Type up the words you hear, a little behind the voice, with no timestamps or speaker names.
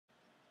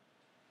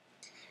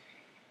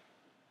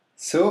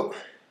So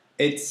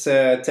it's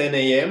 10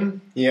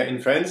 a.m. here in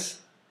France.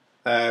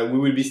 We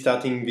will be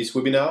starting this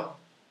webinar.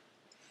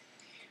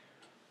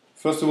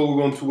 First of all,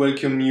 we want to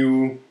welcome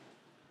you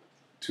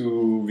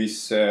to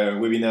this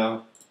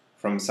webinar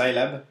from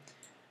Scilab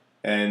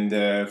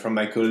and from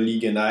my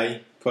colleague and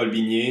I, Paul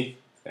Bignier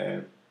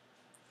and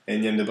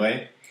Yann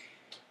Debray.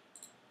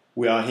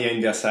 We are here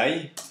in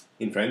Versailles,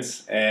 in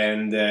France,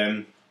 and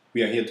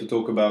we are here to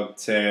talk about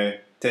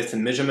test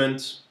and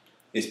measurement,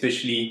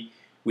 especially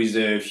with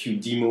a few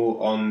demo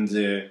on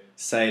the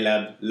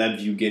Scilab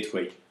Labview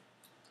gateway.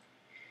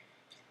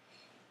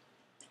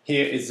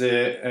 Here is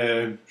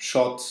a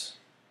short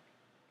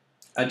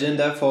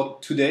agenda for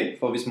today,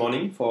 for this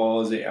morning,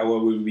 for the hour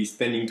we'll be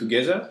spending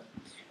together.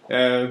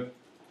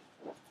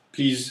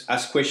 Please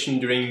ask questions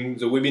during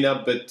the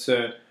webinar, but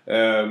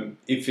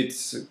if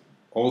it's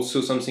also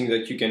something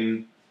that you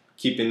can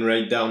keep and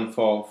write down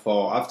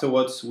for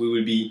afterwards, we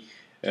will be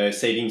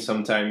saving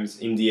some time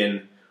in the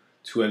end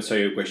to answer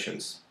your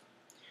questions.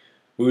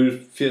 We will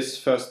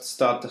first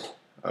start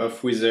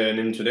off with an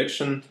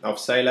introduction of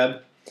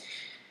Scilab,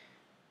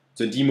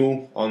 the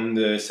demo on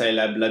the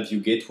Scilab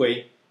Labview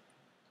gateway,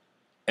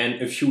 and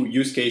a few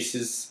use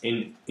cases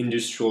in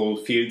industrial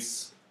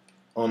fields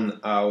on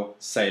how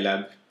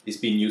Scilab is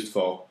being used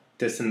for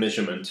test and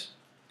measurement.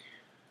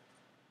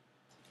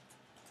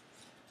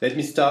 Let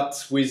me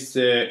start with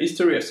the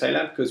history of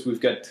Scilab, because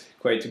we've got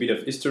quite a bit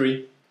of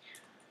history.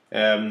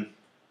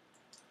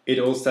 It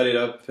all started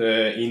up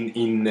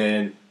in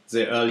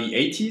the early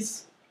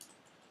 80s,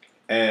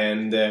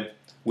 and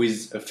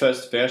with a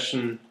first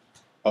version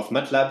of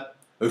MATLAB,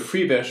 a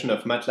free version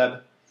of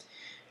MATLAB.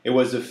 It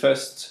was the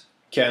first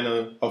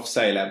kernel of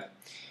Scilab.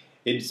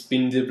 It's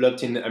been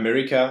developed in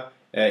America,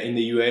 in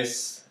the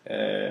US,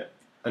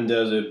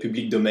 under the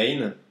public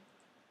domain,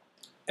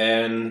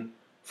 and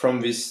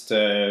from this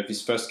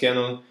first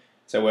kernel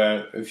there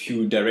were a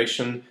few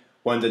directions.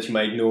 One that you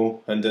might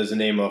know under the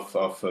name of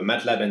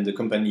MATLAB, and the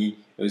company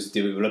was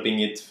developing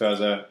it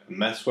further,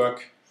 MathWork.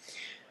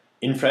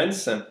 In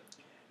France,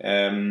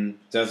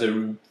 there's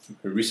a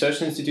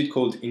research institute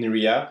called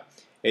INRIA.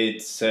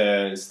 It's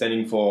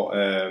standing for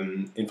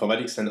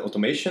Informatics and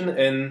Automation,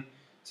 and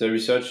the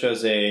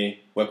researchers,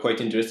 they were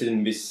quite interested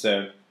in this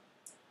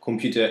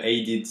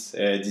computer-aided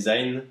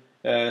design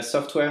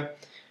software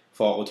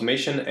for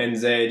automation, and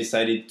they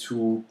decided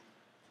to,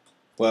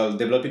 well,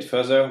 develop it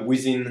further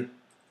within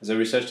the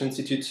research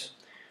institute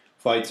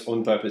for its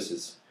own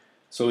purposes.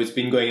 So it's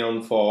been going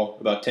on for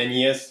about 10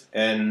 years,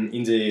 and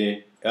in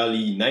the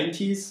early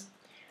 90s,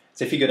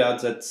 they figured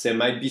out that there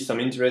might be some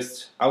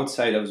interest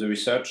outside of the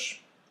research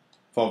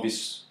for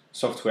this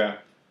software,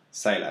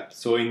 Scilab.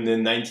 So in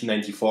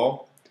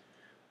 1994,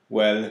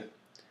 well,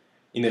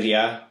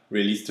 INRIA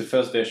released the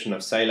first version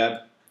of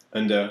Scilab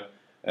under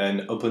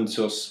an open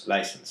source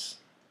license.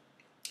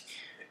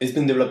 It's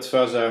been developed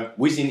further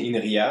within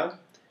INRIA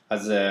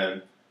as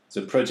the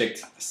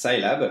project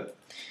Scilab,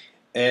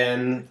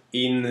 and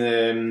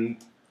in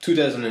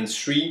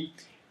 2003,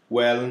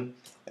 well,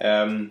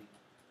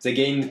 they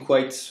gained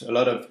quite a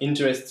lot of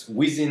interest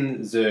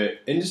within the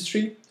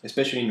industry,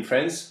 especially in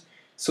France,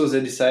 so they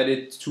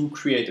decided to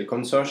create a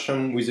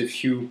consortium with a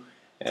few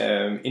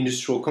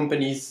industrial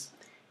companies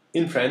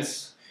in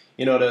France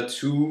in order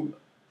to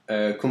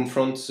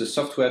confront the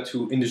software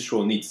to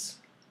industrial needs.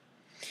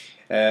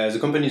 The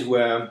companies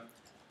were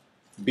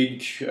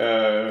big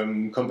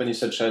companies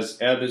such as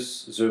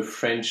Airbus, the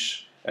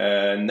French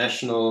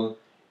National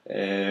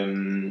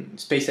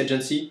Space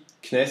Agency,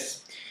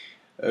 CNES,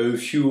 a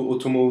few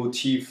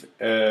automotive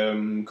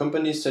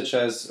companies such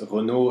as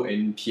Renault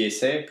and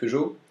PSA,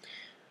 Peugeot,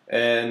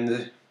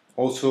 and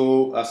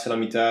also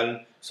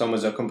ArcelorMittal, some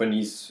other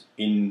companies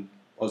in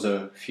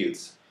other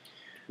fields.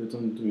 Je vais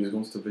attendre 2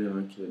 secondes, s'il te plaît, il y en a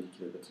un qui a dit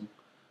qu'il avait pas de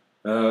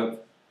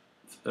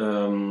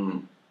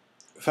son.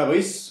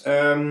 Fabrice,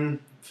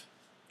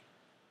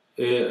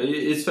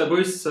 is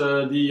Fabrice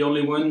the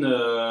only one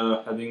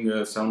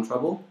having sound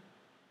trouble?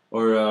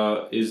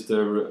 Or is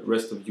the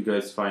rest of you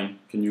guys fine?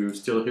 Can you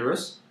still hear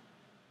us?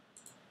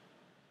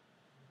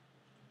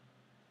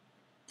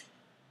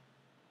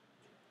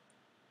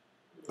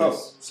 Oh,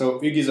 so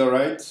Hugues is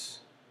alright,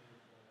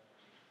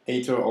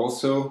 Hater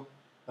also,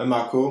 and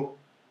Marco.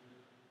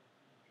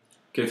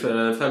 Okay,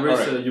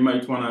 Fabrice, right. You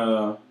might want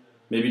to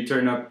maybe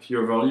turn up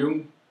your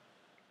volume.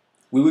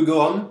 We will go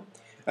on,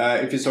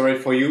 if it's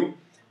alright for you,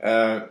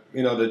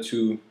 in order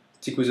to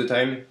stick with the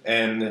time,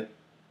 and,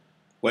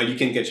 well, you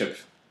can catch up,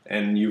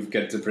 and you've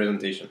got the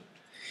presentation.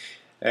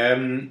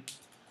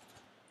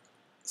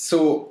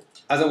 So,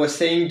 as I was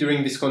saying,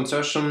 during this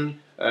consortium,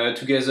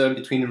 together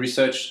between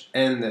research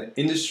and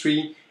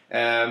industry,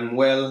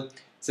 well,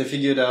 they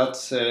figured out,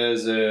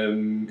 the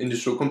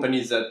industrial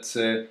companies, that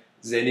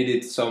they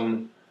needed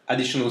some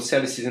additional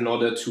services in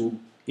order to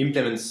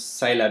implement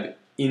Scilab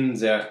in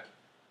their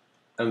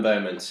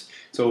environment.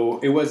 So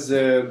it was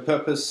the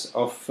purpose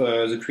of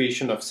the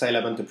creation of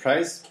Scilab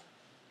Enterprise.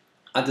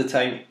 At the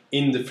time,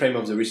 in the frame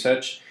of the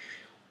research,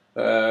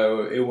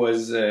 it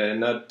was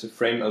not a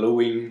frame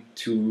allowing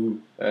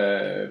to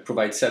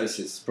provide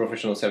services,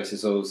 professional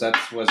services. So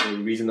that was the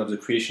reason of the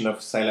creation of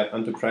Scilab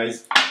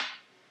Enterprise.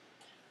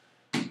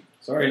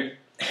 Sorry,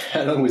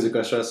 along with the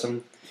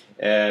consortium.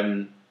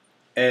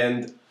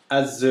 And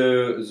as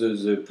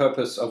the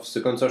purpose of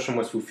the consortium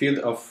was fulfilled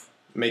of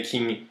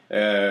making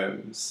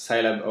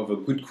Scilab of a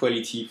good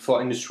quality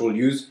for industrial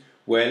use,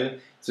 well,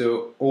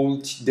 the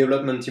whole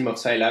development team of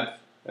Scilab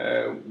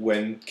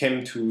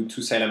came to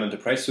Scilab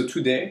Enterprise. So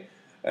today,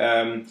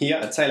 here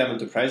at Scilab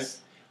Enterprise,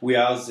 we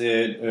are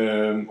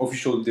the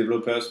official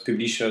developers,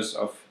 publishers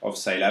of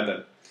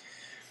Scilab.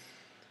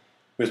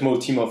 We're a small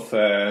team of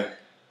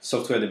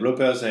software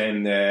developers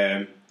and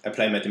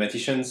applied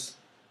mathematicians,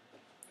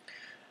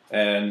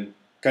 and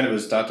kind of a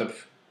startup.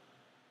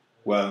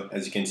 Well,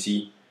 as you can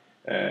see,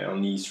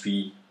 only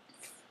 3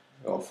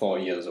 or 4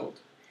 years old.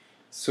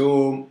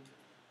 So,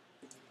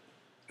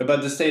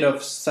 about the state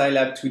of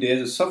Scilab today,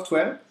 the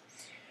software,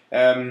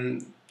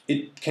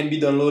 it can be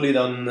downloaded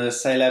on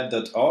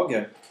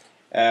scilab.org.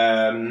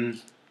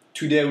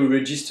 Today we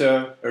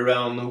register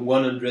around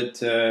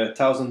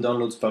 100,000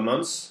 downloads per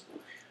month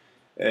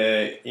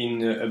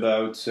in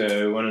about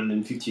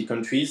 150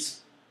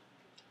 countries.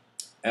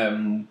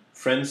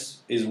 France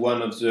is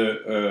one of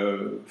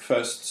the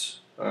first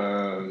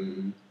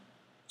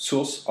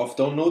source of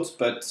downloads,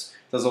 but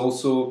there's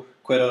also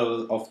quite a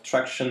lot of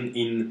traction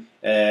in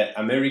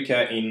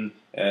America, in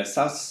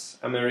South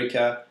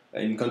America,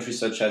 in countries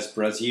such as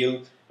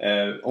Brazil,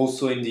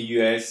 also in the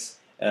US,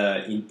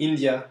 in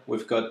India.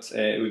 We've got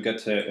a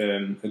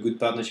good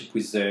partnership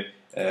with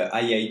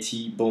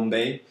IIT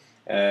Mumbai,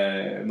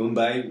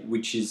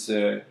 which is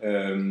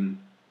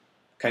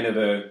kind of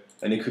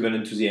an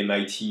equivalent to the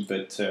MIT,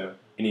 but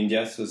in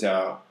India. So they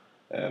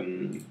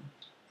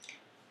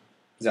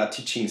are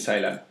teaching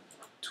Scilab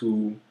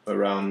to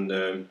around,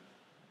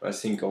 I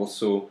think,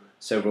 also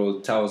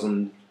several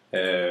thousand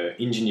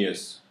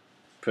engineers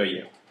per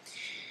year.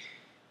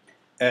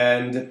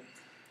 And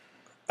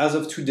as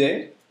of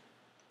today,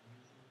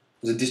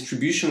 the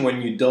distribution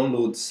when you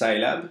download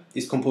Scilab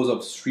is composed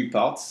of 3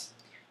 parts.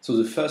 So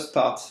the first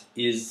part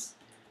is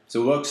the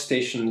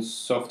workstation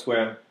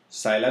software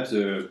Scilab,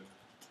 the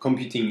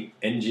computing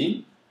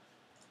engine.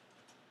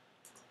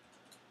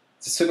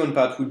 The second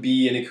part would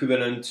be an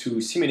equivalent to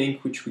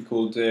Simulink, which we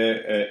call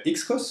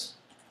Xcos.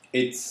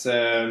 It's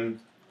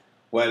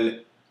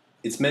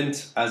it's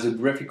meant as a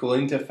graphical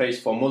interface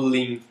for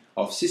modeling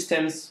of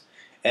systems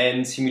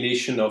and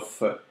simulation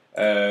of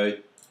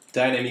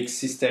dynamic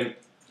system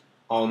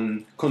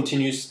on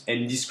continuous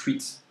and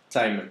discrete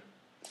time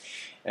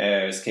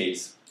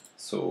scales.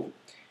 So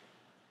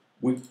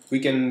we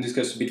can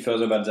discuss a bit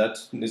further about that.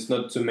 It's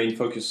not the main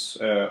focus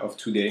of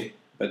today,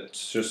 but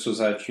just so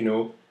that you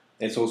know,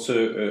 it's also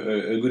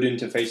a good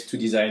interface to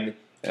design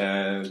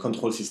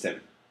control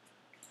system.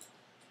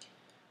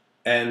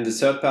 And the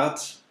third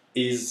part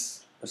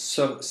is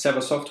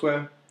server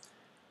software,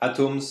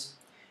 Atoms.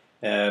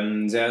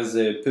 There's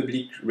a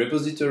public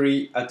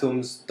repository,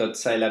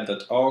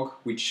 atoms.scilab.org,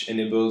 which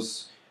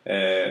enables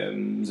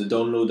the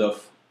download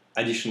of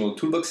additional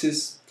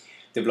toolboxes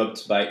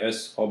developed by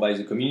us or by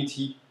the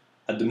community.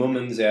 At the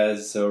moment,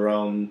 there's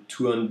around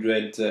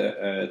 200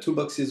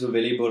 toolboxes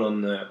available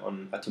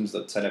on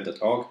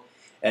atoms.scilab.org.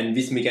 And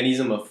this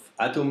mechanism of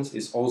Atoms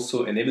is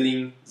also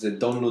enabling the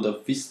download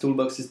of these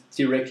toolboxes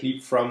directly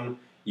from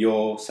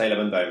your Scilab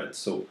environment.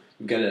 So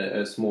you get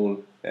a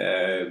small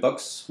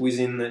box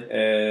within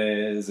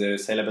the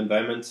Scilab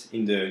environment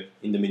in the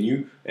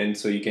menu, and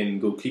so you can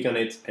go click on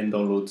it and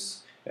download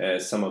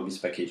some of these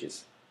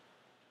packages.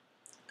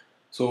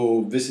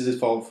 So this is it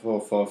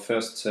for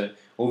first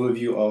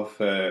overview of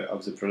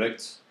the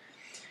product.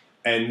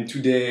 And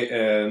today,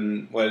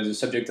 the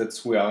subject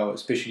that we are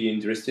especially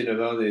interested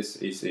about is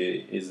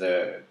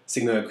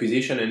signal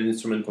acquisition and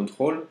instrument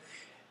control.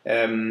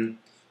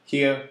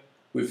 Here,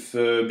 we've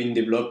been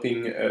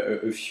developing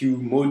a few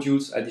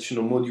modules,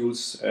 additional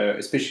modules,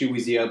 especially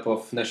with the help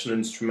of National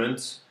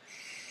Instruments.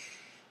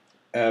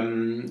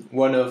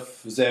 One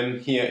of them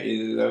here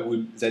is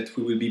that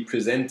we will be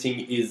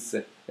presenting is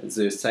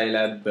the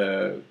Scilab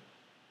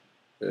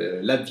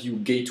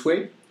Labview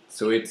gateway.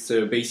 So it's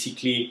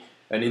basically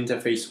an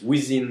interface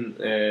within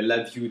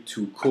Labview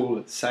to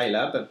call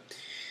Scilab,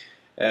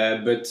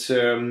 but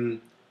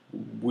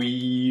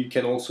we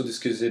can also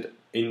discuss it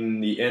in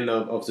the end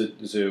of the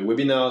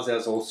webinar.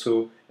 There's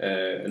also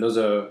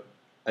another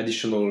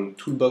additional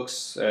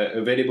toolbox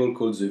available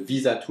called the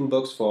VISA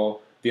toolbox for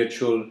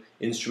Virtual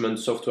Instrument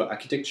Software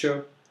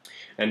Architecture,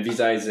 and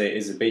VISA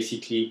is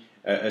basically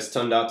a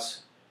standard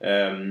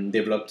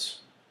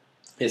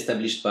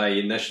established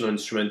by National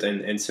Instrument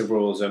and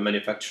several other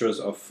manufacturers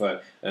of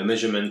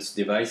measurement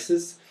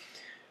devices,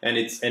 and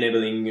it's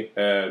enabling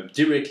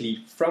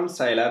directly from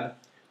Scilab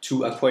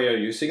to acquire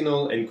your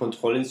signal and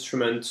control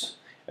instruments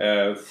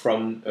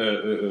from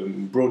a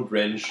broad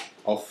range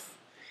of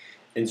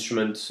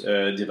instrument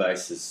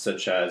devices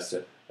such as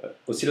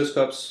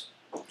oscilloscopes,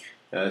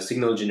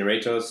 signal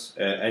generators,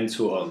 and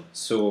so on.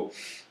 So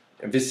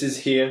This is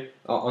here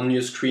on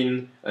your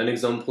screen an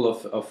example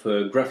of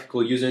a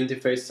graphical user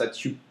interface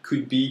that you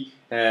could be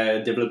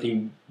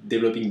developing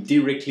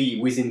directly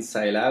within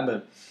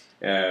Scilab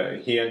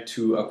here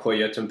to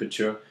acquire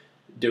temperature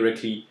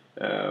directly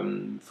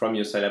from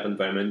your Scilab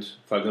environment,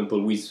 for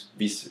example, with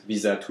this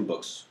Visa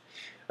toolbox.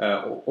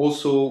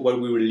 Also,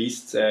 what we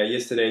released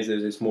yesterday is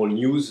a small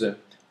news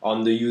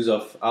on the use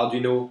of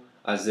Arduino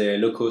as a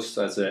low-cost,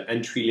 as an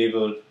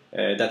entry-level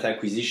data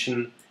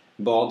acquisition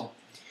board.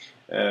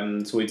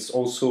 So it's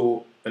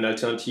also an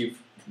alternative,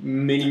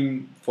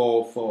 mainly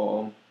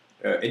for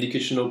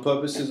educational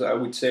purposes, I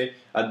would say,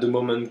 at the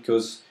moment,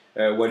 because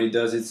what it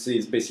does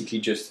is basically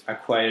just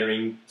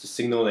acquiring the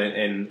signal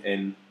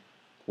and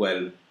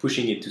well,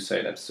 pushing it to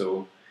Scilab.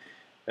 So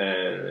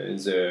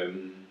the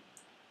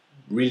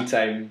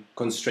real-time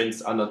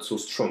constraints are not so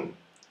strong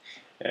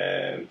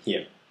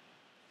here.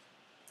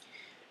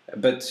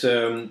 But,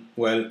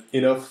 well,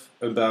 enough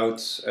about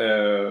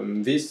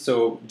this.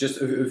 So just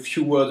a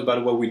few words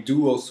about what we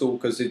do also,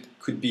 because it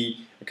could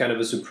be a kind of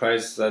a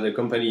surprise that the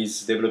company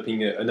is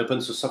developing an open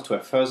source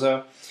software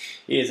further.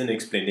 Here's an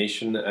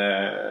explanation.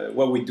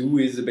 What we do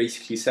is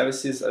basically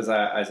services, as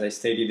I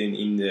stated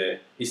in the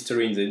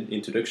history, in the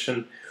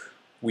introduction.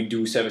 We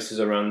do services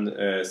around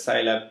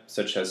Scilab,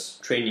 such as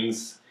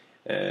trainings,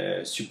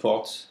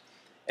 support,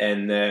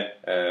 and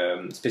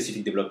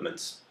specific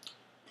developments.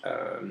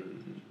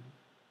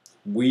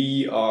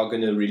 We are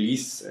going to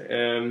release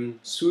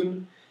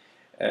soon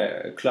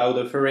a cloud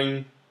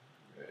offering.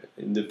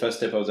 The first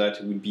step of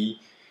that would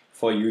be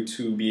for you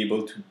to be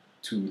able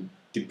to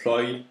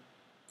deploy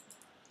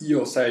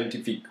your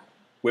scientific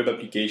web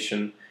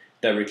application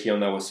directly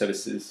on our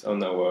services,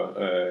 on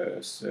our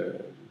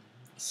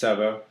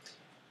server,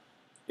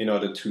 in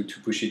order to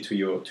push it to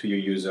your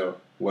user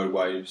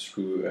worldwide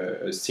through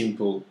a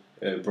simple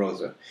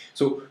browser.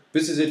 So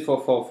this is it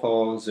for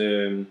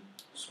the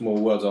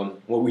small words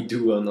on what we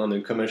do on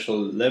a commercial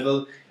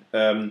level.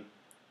 A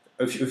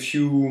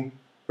few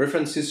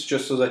references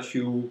just so that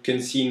you can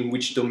see in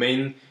which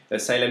domain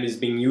Scilab is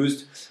being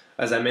used.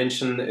 As I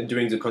mentioned,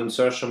 during the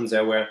consortium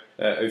there were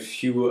a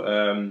few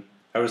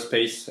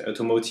aerospace,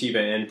 automotive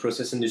and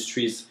process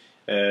industries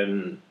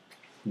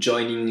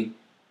joining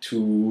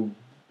to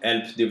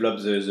help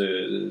develop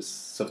the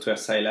software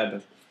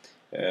Scilab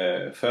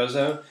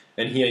further.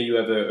 And here you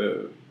have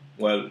a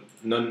well,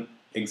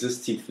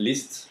 non-exhaustive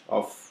list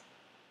of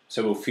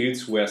several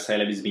fields where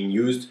Scilab is being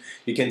used.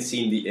 You can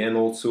see in the end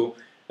also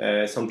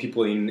some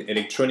people in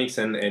electronics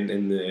and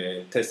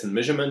test and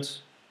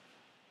measurement.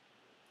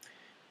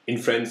 In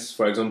France,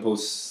 for example,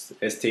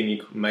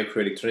 ST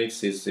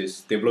Microelectronics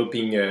is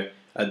developing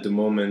at the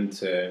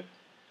moment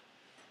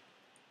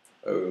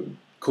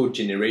code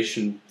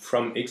generation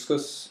from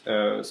Xcos,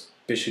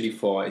 especially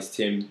for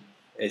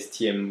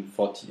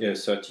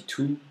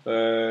STM32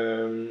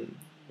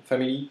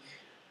 family.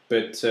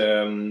 But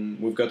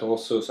we've got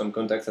also some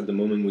contacts at the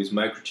moment with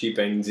Microchip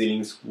and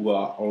Xilinx, who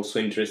are also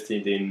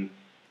interested in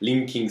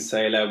linking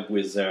Scilab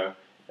with their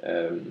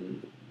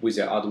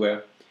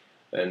hardware.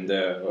 And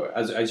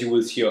as you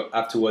will see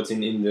afterwards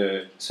in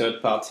the third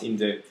part, in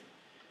the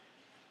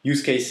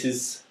use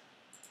cases,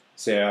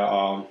 there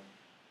are,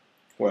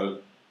 well,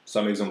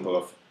 some example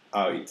of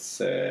how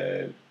it's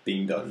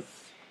being done.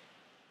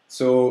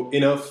 So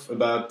enough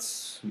about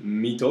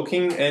me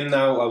talking, and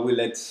now I will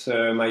let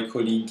my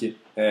colleague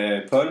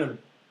Paul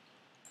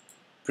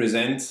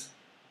present.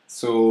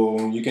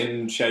 So you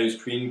can share your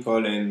screen,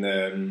 Paul,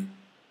 and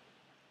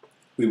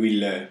we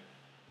will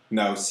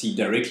now see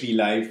directly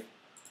live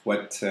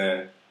what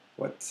Scilab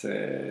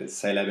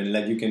and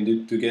Labview can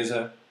do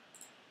together.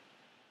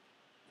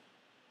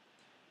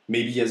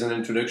 Maybe as an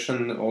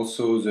introduction,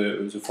 also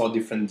the 4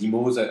 different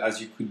demos, as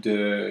you could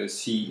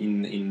see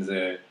in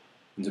the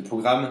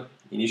program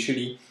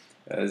initially.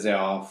 There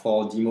are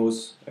 4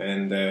 demos,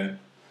 and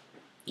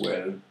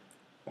well.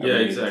 Yeah,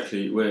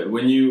 exactly.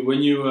 When you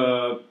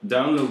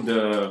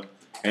download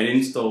and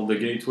install the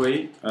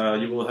gateway,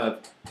 you will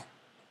have.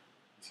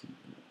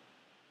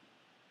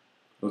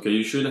 Okay,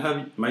 you should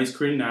have my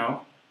screen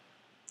now.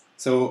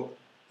 So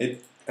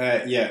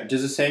yeah,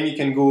 just the same. You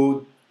can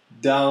go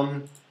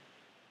down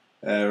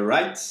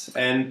right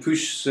and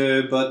push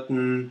the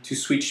button to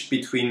switch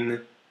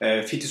between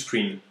fit to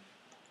screen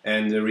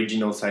and the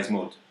original size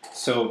mode.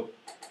 So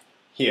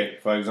here,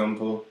 for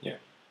example, yeah.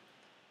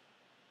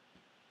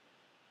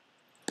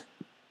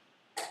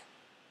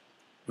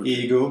 Here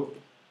you go.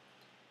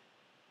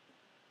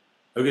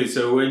 Okay,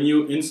 so when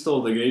you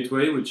install the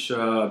gateway, which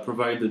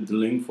provided the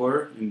link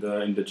for in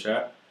the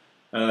chat,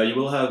 you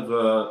will have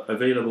a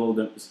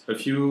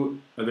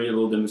few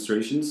available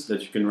demonstrations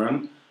that you can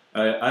run.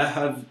 I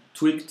have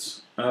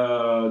tweaked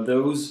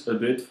those a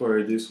bit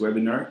for this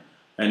webinar,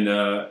 and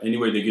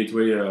anyway, the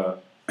gateway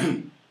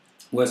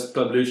was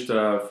published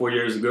 4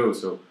 years ago,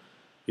 so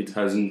it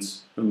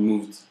hasn't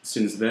moved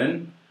since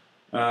then.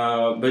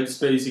 But it's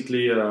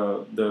basically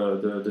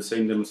the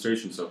same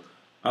demonstration. So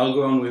I'll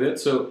go on with it.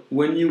 So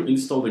when you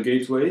install the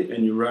gateway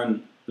and you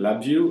run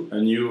Labview,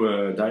 a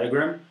new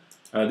diagram,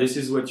 this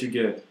is what you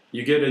get.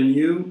 You get a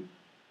new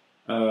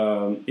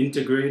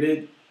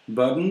integrated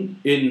button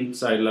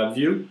inside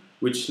Labview,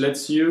 which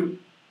lets you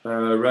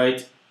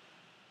write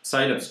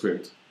Scilab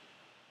script.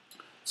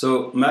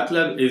 So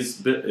MATLAB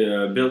is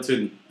built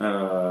in,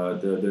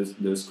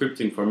 the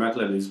scripting for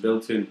MATLAB is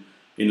built in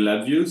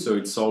Labview, so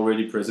it's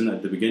already present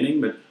at the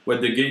beginning. But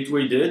what the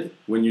gateway did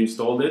when you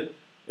installed it,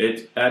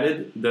 it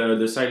added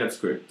the Scilab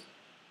script.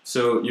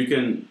 So you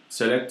can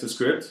select a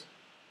script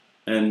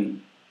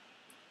and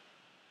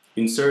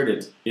insert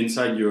it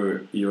inside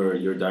your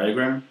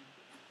diagram.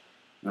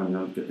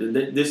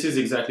 This is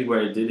exactly what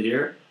I did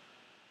here,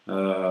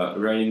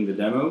 writing the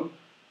demo.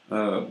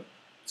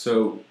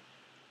 So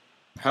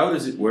how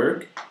does it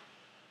work?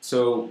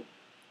 So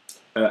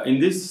in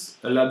this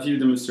Labview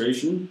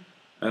demonstration,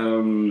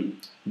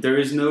 there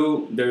is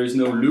no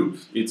loop.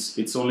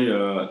 It's only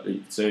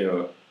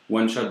a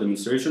one-shot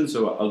demonstration.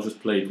 So I'll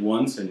just play it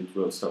once and it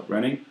will stop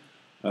running.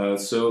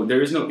 So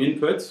there is no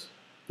input.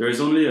 There is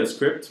only a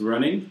script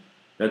running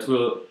that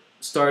will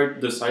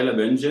start the Scilab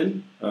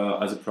engine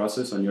as a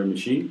process on your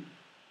machine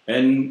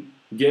and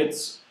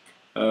get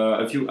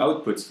a few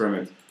outputs from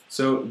it.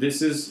 So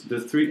this is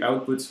the 3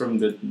 outputs from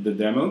the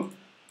demo,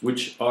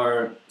 which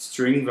are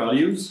string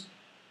values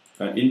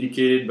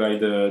indicated by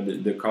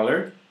the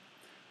color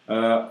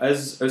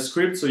as a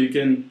script. So you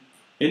can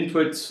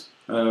input,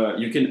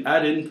 you can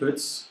add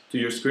inputs to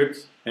your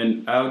script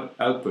and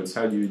outputs.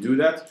 How do you do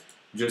that?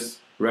 Just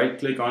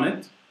right-click on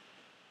it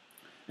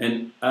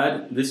and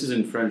add. This is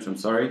in French. I'm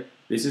sorry.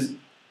 This is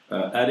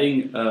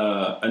adding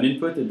an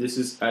input, and this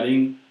is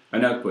adding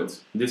an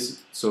output.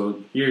 So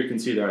here you can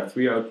see there are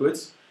 3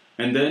 outputs.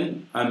 And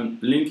then I'm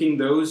linking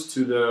those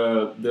to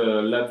the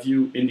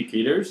Labview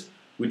indicators,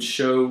 which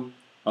show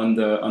on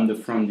the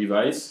front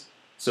device.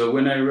 So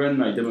when I run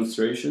my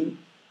demonstration,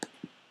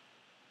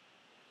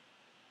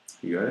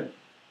 you got it?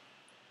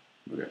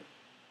 Okay.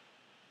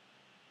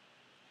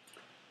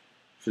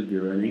 Should be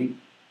running.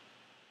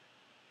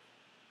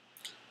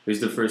 It's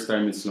the first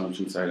time it's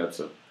launching Scilab,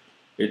 so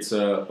it's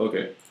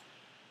okay.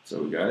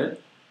 So we got it.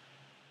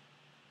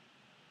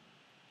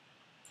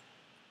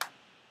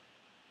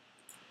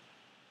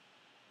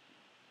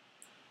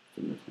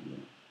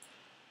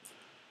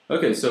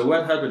 Okay, so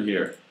what happened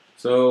here?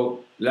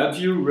 So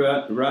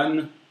Labview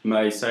ran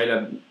my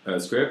Scilab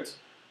script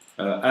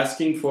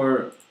asking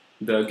for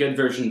the get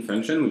version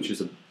function, which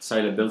is a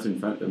Scilab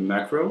built-in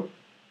macro.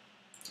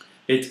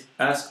 It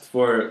asked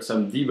for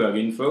some debug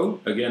info,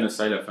 again a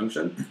Scilab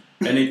function,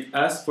 and it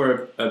asked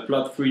for a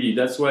plot 3D.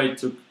 That's why it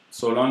took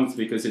so long, it's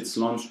because it's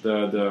launched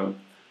some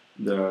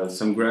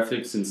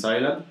graphics in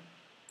Scilab.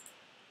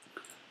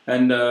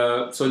 And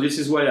so this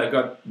is why I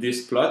got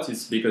this plot.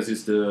 It's because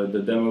it's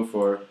the demo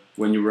for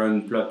when you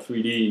run plot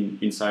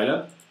 3D in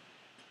Scilab.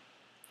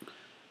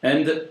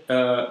 And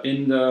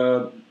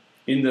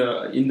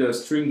in the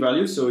string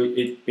value, so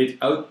it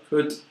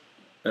outputted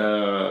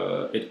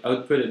a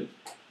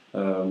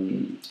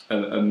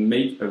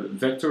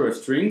vector of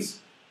strings.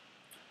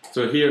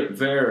 So here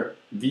ver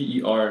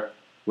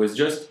was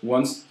just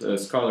one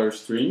scalar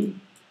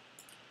string,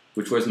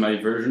 which was my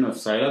version of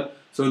Scilab.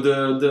 So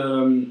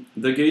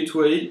the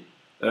gateway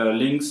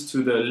links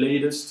to the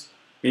latest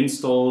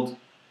installed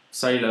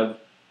Scilab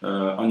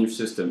on your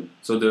system.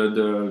 So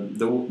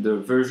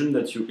the version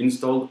that you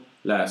installed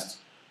last.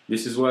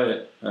 This is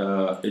why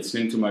it's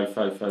linked to my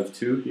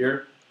 552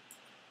 here,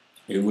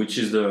 which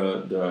is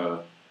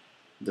the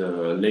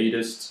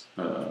latest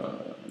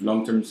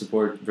long-term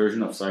support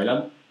version of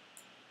Scilab.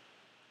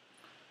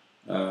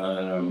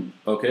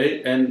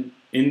 Okay, and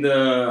in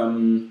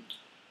the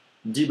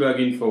debug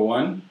info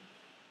 1,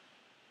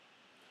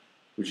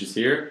 which is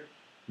here,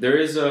 there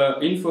is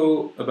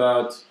info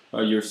about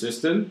your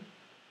system,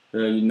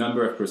 the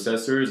number of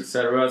processors,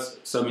 etc.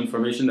 Some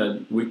information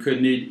that we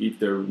could need if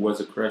there was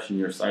a crash in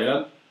your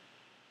Scilab.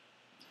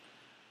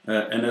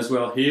 And as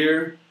well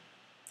here,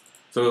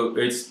 so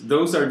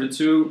those are the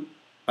 2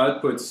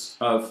 outputs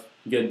of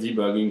get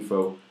debug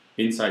info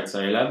inside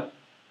Scilab,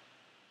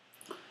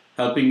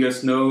 helping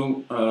us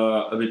know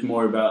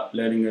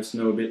letting us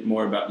know a bit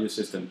more about your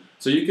system.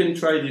 So you can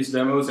try these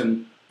demos,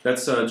 and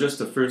that's just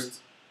the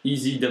first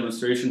easy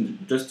demonstration,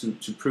 just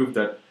to prove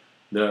that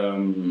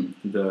the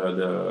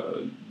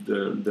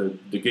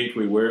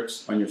gateway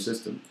works on your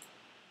system.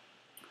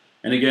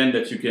 And again,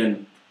 that you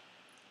can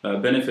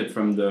benefit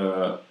from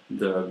the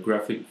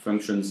graphic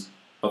functions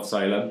of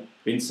Scilab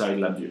inside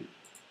Labview.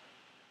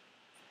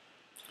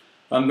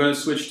 I'm going to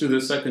switch to the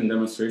second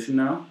demonstration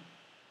now.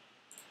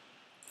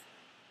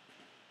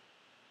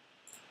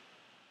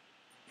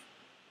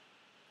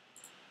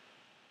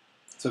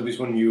 So this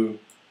one you've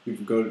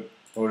got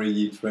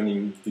already it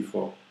running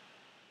before.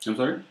 I'm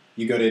sorry?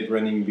 You got it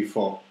running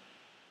before.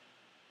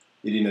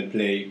 You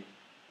didn't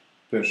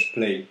push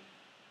play.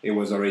 It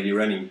was already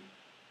running.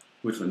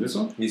 Which one? This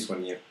one? This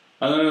one, yeah.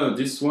 I don't know.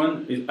 This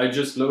one, I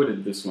just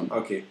loaded this one.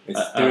 Okay, it's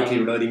directly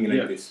loading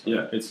like this.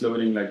 Yeah, it's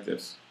loading like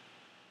this.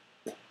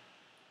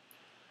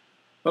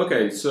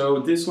 Okay, so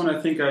this one I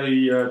think I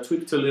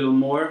tweaked a little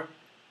more.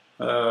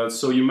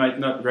 so you might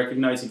not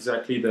recognize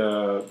exactly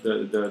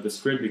the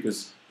script,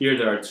 because here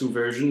there are two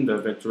versions, the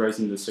vectorized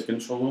and the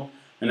sequential.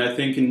 And I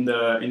think in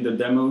the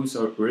demos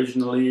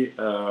originally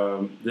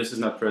this is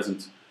not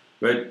present.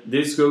 But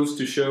this goes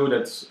to show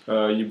that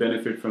you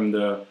benefit from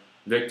the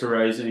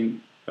vectorizing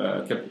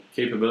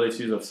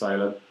capabilities of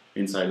Scilab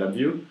in Scilab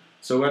Labview.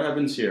 So what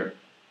happens here?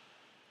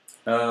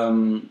 As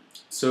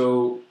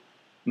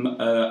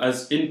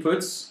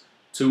inputs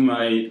to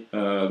my,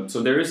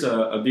 so there is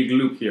a big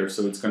loop here,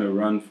 so it's going to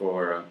run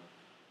for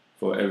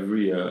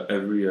every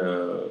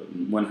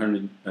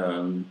 100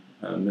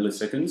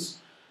 milliseconds.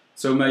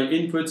 So my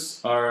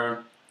inputs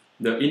are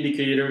the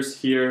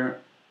indicators here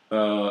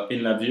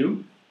in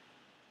Labview,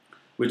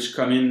 which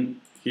come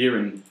in here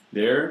and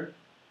there,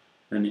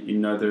 and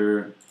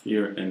another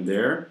here and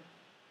there,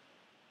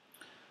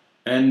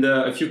 and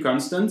a few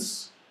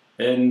constants,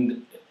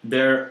 and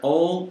they're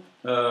all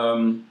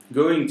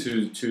going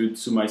to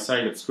my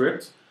Scilab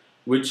script,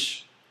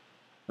 which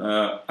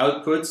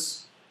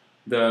outputs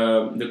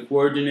the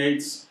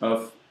coordinates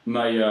of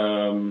my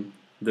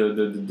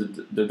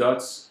the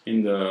dots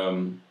in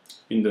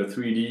the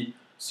 3D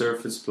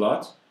surface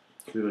plot.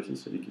 Je vais vérifier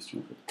s'il y a des questions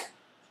en fait.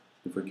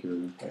 Une fois que...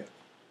 Ouais.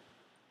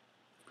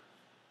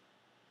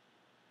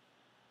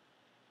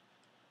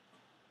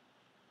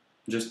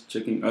 Just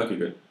checking. Okay,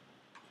 good.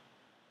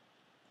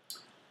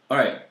 All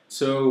right.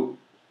 So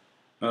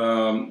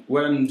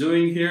what I'm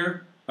doing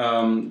here,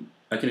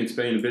 I can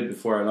explain a bit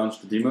before I launch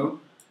the demo.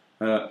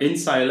 In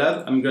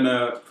Scilab, I'm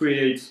gonna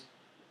create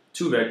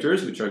two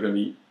vectors, which are gonna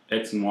be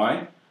x and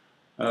y,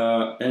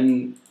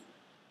 and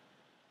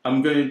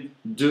I'm gonna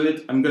do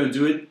it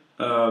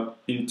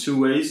in two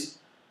ways,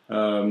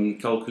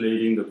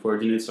 calculating the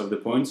coordinates of the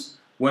points.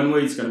 One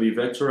way is going to be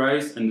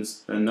vectorized, and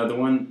another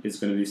one is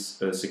going to be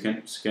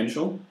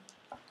sequential.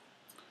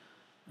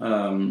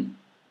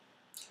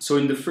 So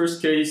in the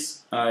first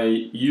case, I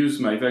use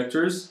my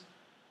vectors,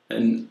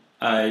 and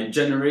I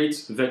generate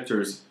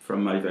vectors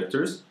from my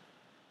vectors.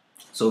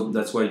 So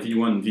that's why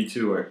V1 and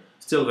V2 are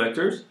still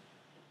vectors.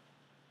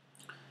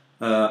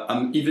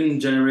 I'm even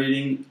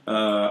generating,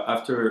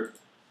 after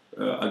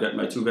I got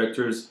my two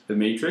vectors, a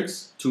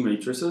matrix, two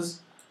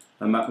matrices,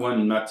 a map1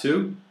 and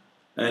map2,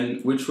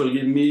 and which will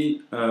give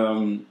me,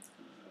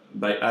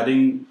 by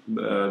adding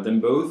them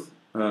both,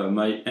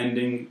 my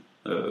ending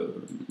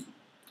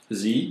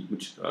z,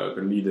 which are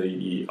going to be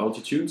the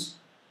altitudes.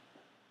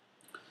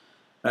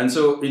 And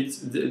so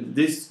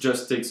this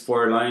just takes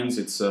 4 lines.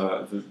 It's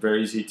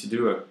very easy to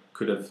do. I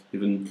could have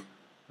even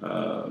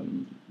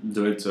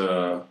do it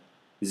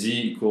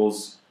z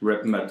equals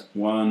rep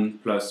mat1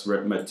 plus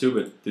rep mat2,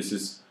 but this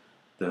is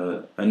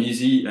an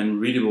easy and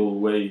readable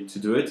way to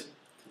do it.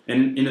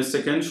 And in a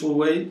sequential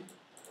way,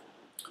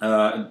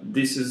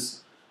 this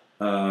is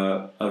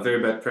a very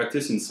bad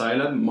practice in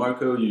Scilab.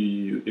 Marco,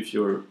 if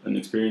you're an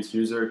experienced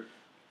user,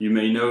 you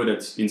may know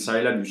that in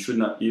Scilab you should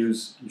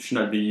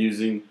not be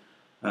using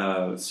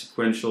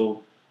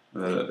sequential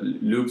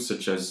loops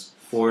such as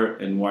for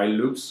and while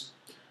loops,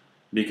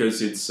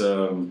 because it's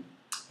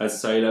as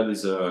Scilab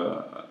is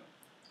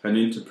an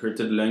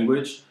interpreted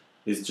language,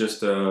 it's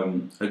just a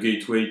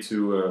gateway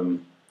to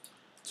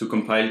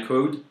compile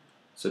code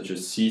such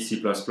as C,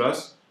 C++.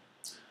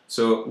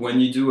 So when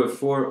you do a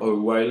for or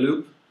while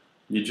loop,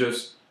 you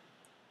just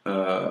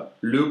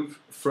loop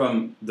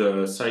from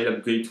the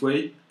Scilab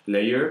gateway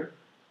layer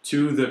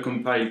to the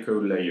compile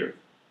code layer.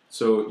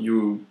 So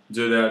you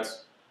do that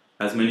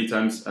as many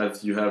times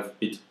as you have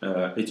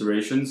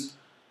iterations.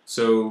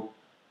 So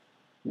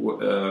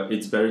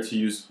it's better to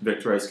use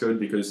vectorized code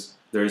because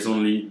there is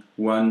only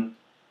one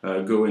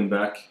going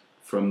back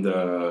from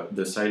the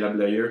Scilab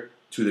layer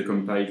to the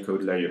compiled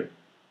code layer.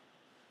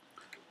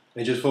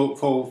 And just for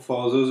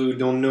those who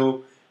don't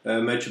know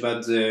much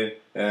about the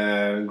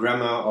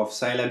grammar of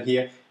Scilab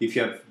here, if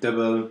you have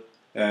double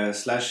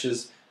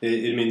slashes,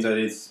 it means that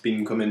it's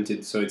been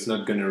commented, so it's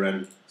not going to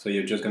run. So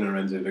you're just going to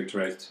run the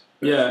vectorized.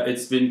 Yeah,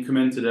 it's been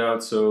commented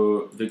out,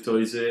 so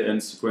vectorized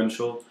and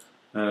sequential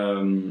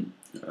are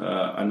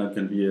not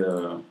going to be...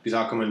 These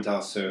are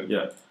commentars, so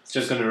yeah, it's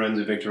just going to run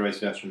the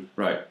vectorized version.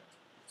 Right.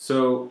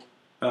 So,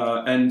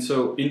 and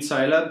so in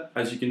Scilab,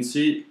 as you can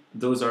see,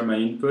 those are my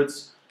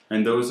inputs,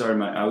 and those are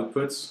my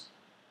outputs.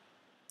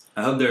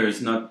 I hope there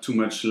is not too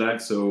much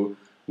lag, so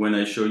when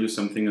I show you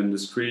something on the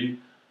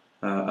screen,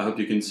 I hope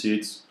you can see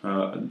it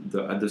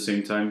at the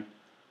same time.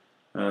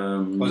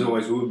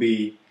 Otherwise, we'll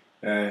be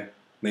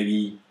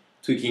maybe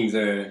tweaking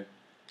the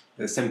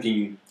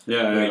sampling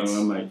rates. Yeah,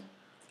 I might.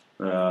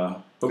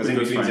 Because in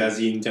between there's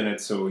the internet,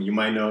 so you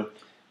might not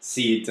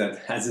see it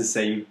at the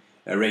same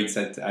rates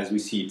as we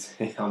see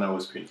it on our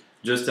screen.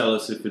 Just tell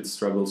us if it's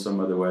troublesome,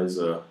 otherwise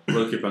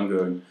we'll keep on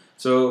going.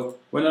 So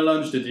when I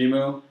launch the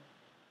demo,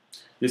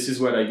 this is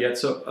what I get.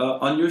 So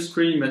on your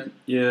screen,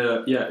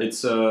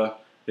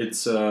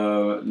 it's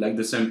like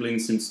the sampling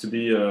seems to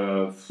be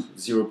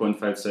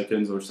 0.5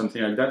 seconds or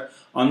something like that.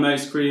 On my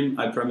screen,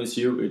 I promise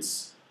you,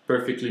 it's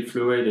perfectly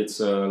fluid. It's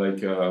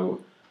like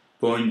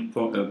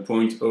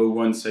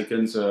 0.01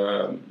 seconds.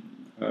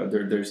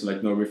 There's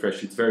like no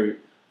refresh. It's very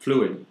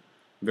fluid,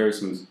 very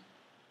smooth.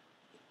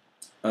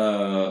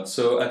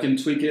 So I can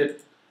tweak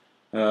it.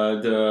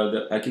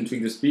 I can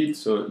tweak the speed.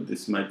 So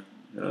this might.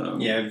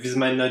 Yeah, this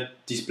might not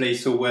display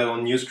so well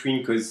on your screen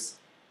because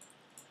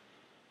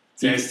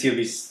there's still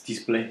this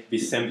display,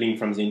 this sampling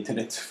from the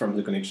internet, from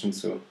the connection.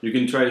 So you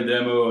can try a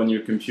demo on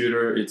your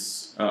computer.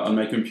 It's on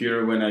my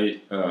computer when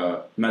I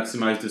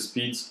maximize the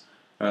speeds.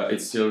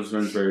 It still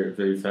runs very,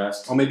 very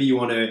fast. Or maybe you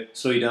want to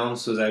slow it down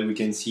so that we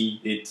can see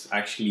it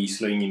actually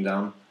slowing it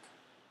down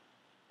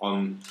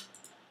on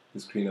the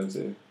screen of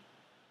the.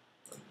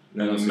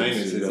 No,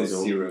 minus it's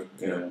 0.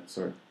 Yeah,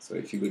 sorry. So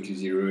if you go to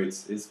 0,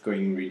 it's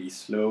going really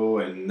slow,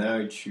 and now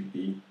it should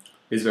be.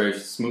 It's very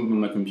smooth on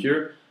my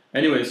computer.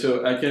 Anyway,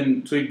 so I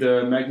can tweak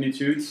the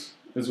magnitudes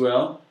as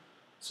well.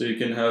 So you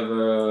can have,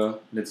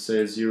 let's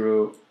say,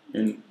 0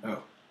 in.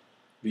 Oh,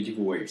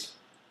 beautiful waves.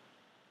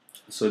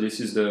 So this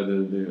is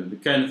the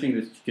kind of thing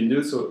that you can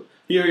do. So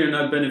here you're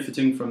not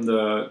benefiting from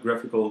the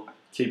graphical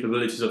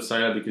capabilities of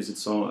Scilab because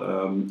it's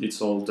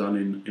all done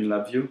in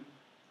Labview.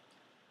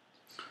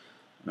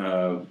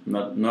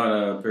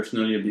 Not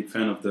personally a big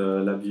fan of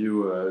the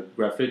Labview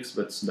graphics,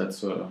 but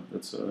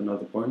that's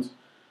another point.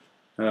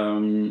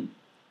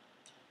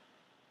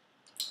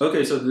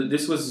 Okay, so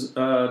this was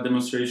a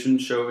demonstration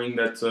showing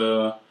that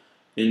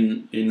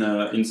in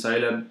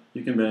Scilab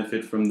you can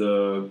benefit from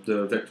the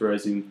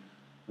vectorizing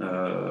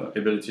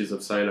abilities of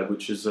Scilab,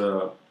 which is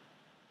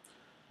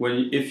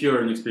if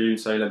you're an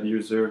experienced Scilab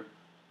user,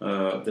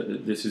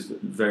 this is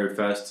very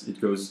fast. It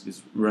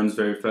runs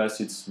very fast.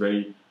 It's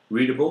very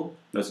readable.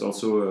 That's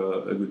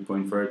also a good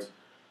point for it,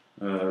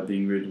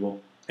 being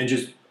readable. And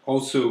just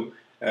also,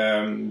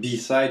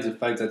 besides the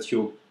fact that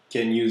you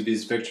can use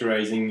these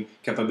vectorizing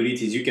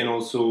capabilities, you can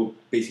also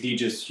basically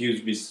just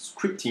use this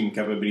scripting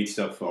capabilities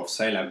of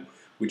Scilab,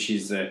 which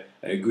is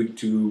good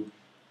to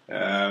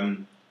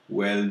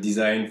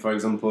design, for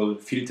example,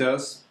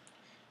 filters.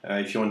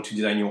 If you want to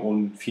design your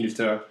own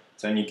filter,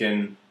 then you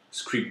can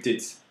script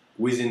it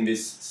within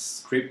this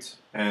script,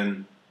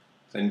 and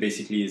then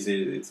basically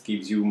it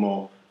gives you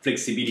more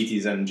flexibility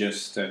than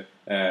just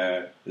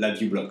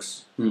Labview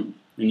blocks. And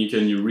you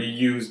can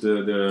reuse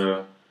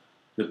the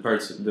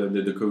parts,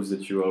 the codes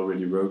that you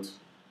already wrote,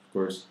 of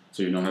course.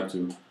 So you don't have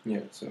to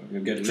so you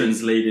get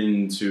translate it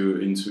into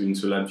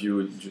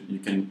Labview. You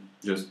can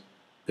just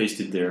paste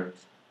it there.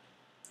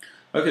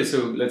 Okay,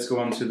 so let's move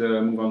on to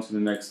the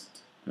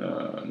next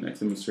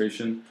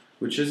demonstration,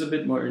 which is a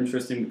bit more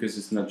interesting because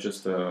it's not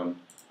just to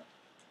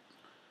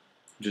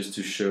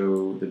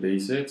show the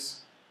basics.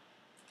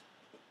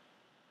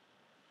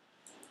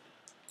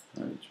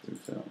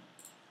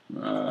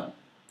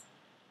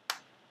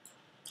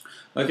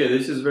 Okay,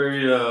 this is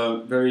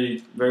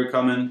very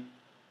common.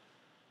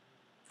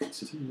 I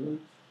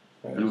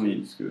don't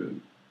need it's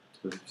good.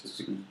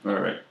 All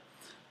right.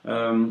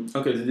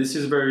 Okay, this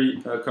is a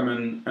very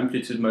common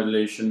amplitude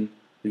modulation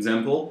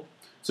example.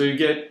 So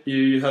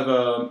you have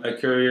a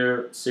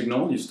carrier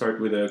signal. You start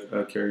with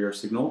a carrier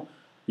signal.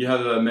 You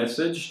have a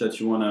message that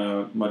you want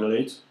to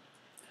modulate,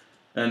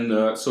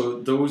 and so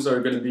those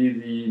are going to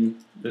be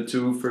the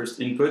two first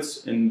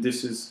inputs, and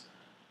this is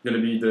going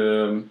to be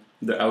the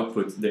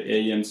output. The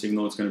AM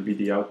signal is going to be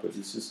the output.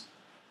 This is.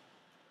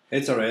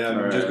 It's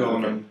alright. Just go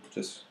on and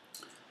just.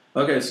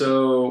 Okay,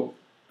 so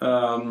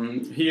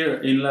here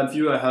in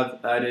Labview I have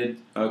added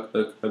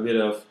a bit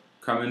of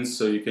comments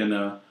so you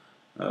can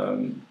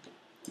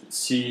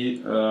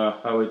see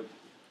how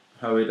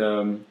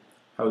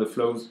the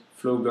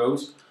flow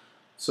goes.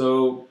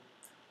 So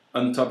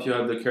on top you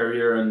have the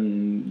carrier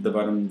and the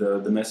bottom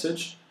the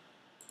message.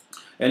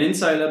 And in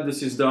Scilab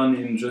this is done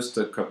in just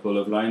a couple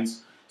of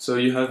lines. So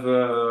you have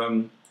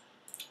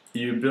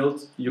you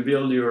build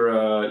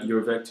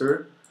your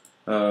vector.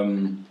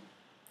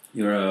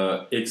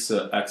 Your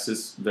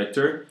x-axis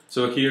vector.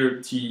 So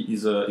here t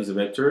is a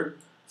vector.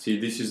 See,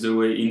 this is the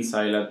way in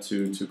Scilab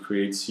to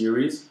create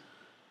series.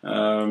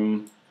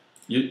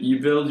 You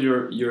build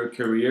your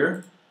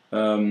carrier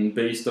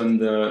based on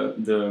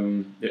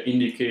the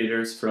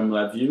indicators from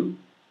Labview.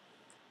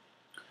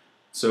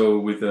 So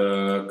with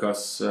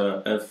cos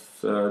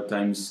f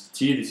times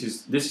t, this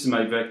is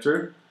my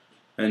vector,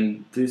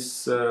 and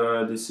this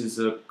is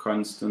a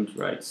constant,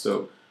 right?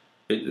 So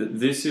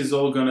this is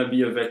all going to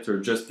be a vector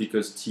just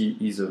because t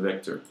is a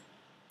vector.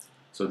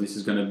 So this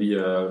is going to be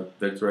a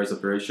vectorized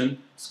operation.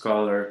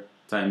 Scalar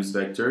times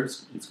vector,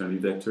 it's going to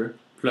be vector,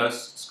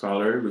 plus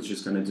scalar, which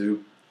is going to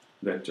do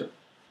vector.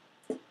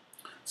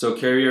 So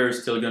carrier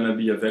is still going to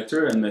be a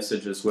vector, and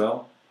message as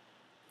well.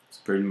 It's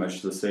pretty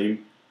much the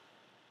same.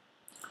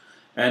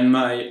 And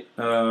my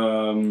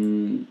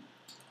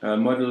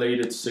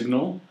modulated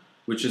signal,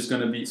 which is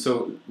going to be,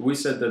 so we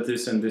said that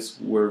this and this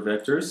were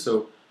vectors.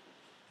 So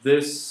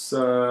this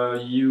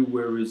U,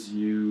 where is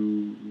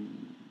U?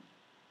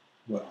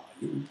 Where are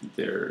you?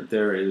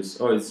 There is.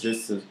 Oh, it's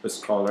just a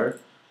scalar.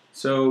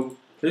 So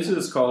this is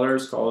a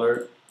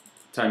scalar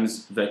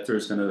times vector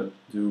is going to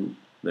do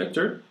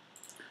vector.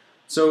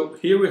 So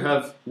here we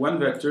have one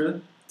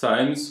vector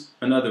times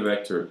another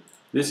vector.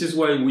 This is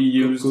why we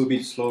use. Go a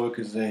bit slower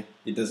because it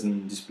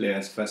doesn't display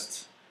as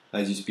fast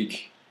as you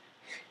speak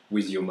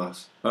with your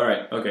mouse. All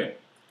right. Okay.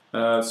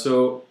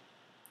 So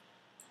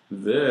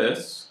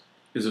this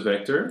is a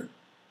vector,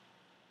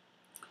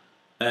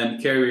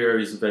 and carrier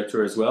is a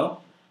vector as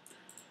well,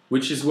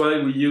 which is why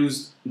we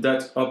use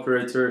that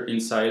operator in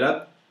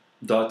Scilab,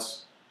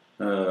 dot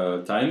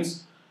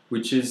times,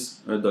 which is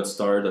dot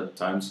star, dot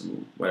times,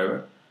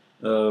 whatever,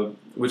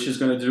 which is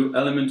going to do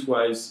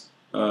element-wise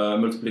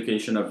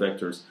multiplication of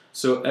vectors.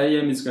 So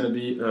AM is going to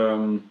be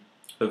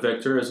a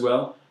vector as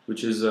well,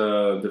 which is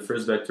the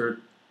first vector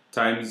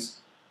times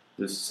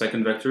the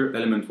second vector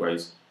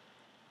element-wise.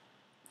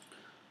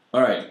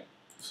 All right,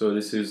 so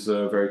this is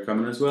very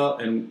common as well.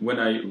 And when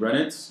I run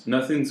it,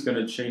 nothing's going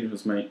to change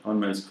on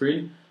my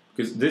screen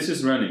because this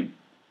is running.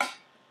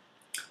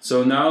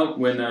 So now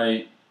when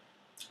I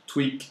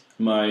tweak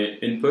my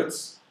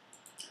inputs,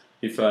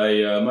 if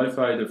I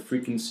modify the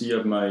frequency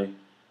of my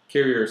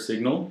carrier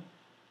signal,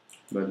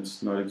 but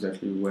it's not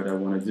exactly what I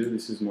want to do,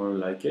 this is more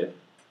like it.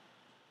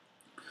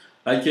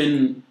 I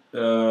can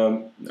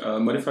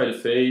modify the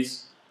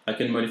phase, I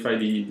can modify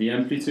the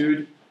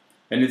amplitude,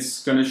 and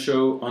it's going to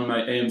show on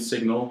my AM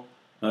signal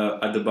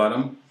at the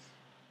bottom.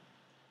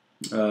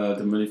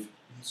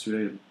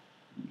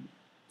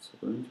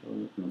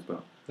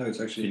 No, it's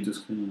actually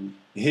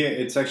here.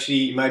 It's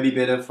actually, it might be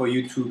better for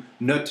you to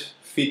not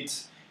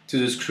fit to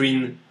the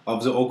screen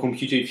of the whole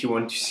computer if you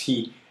want to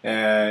see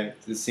the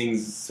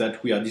things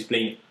that we are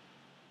displaying.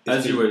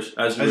 As you wish.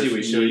 You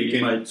wish. So you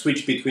can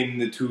switch between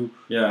the two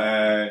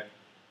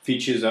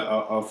features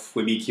of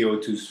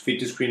Webikio to fit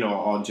the screen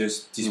or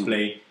just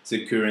display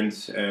the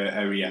current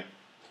area.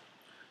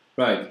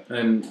 Right.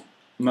 And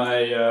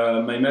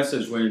my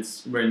message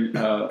when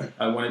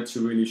I wanted to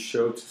really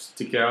show to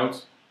stick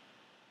out.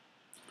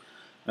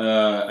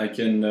 I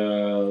can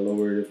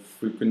lower the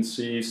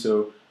frequency,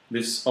 so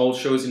this all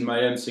shows in my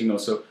AM signal.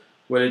 So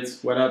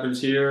what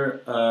happens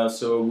here?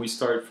 So we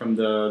start from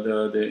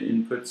the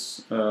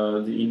inputs,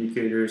 the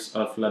indicators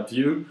of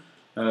Labview.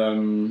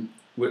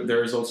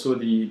 There is also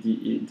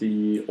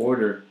the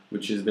order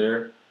which is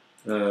there,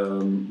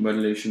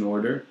 modulation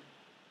order.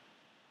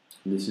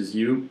 This is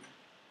U,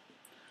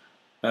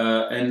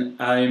 and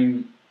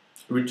I'm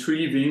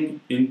retrieving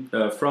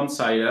from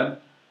Scilab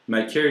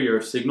my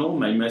carrier signal,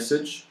 my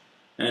message,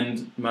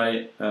 and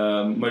my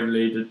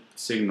modulated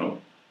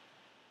signal,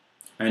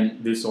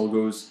 and this all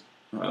goes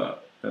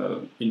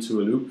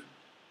into a loop.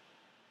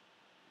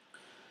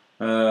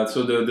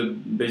 So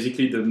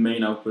basically the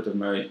main output of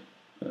my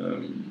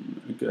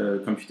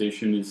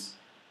computation is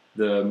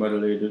the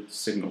modulated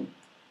signal.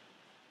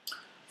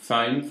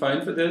 Fine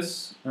for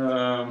this.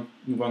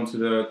 Move on to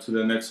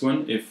the next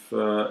one. If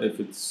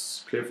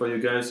it's clear for you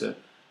guys,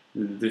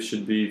 this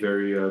should be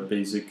very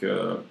basic.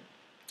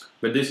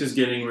 But this is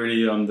getting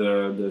really on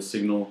the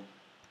signal,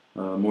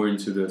 more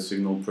into the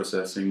signal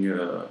processing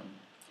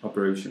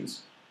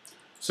operations.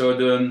 So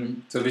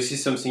this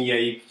is something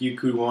you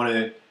could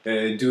want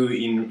to do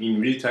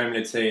in real time.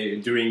 Let's say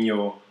during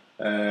your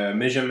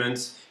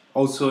measurements.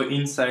 Also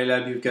in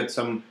Scilab, you've got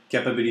some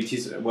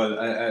capabilities. Well,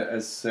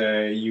 as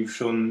you've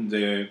shown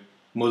the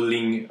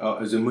modeling,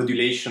 the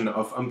modulation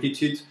of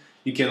amplitude.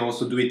 You can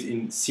also do it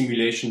in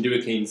simulation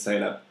directly in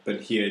Scilab,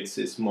 but here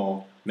it's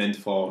more meant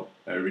for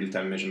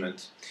real-time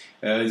measurement.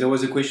 There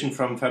was a question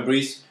from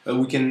Fabrice.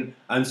 We can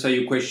answer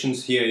your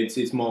questions here.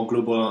 It's more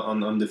global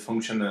on the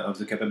function of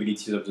the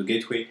capabilities of the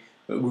gateway.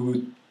 We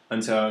would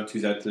answer to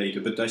that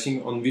later. But I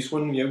think on this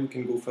one, we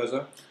can go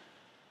further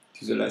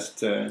to the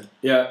last.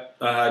 Yeah,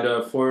 I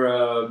had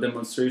 4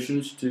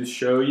 demonstrations to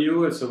show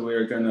you, so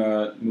we're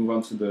gonna move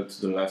on to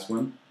the last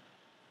one.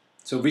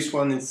 So this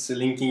one is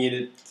linking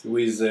it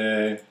with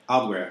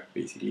hardware,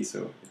 basically,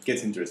 so it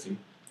gets interesting.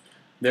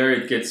 There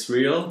it gets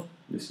real.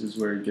 This is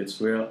where it gets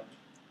real.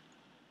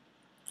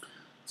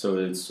 So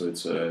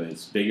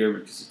it's bigger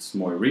because it's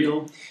more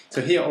real.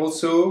 So here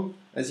also,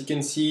 as you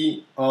can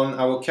see on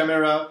our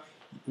camera,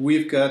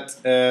 we've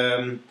got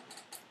this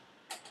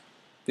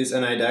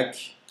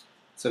NIDAC,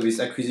 so this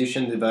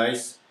acquisition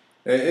device.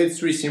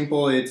 It's really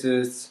simple. It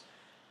is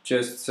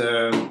just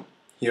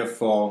here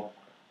for,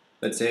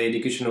 let's say,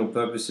 educational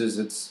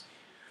purposes.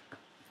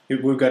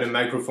 We've got a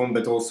microphone,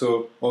 but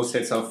also all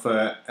sets of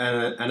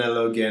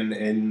analog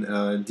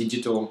and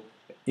digital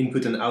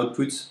input and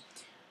outputs,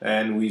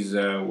 and with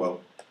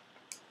well,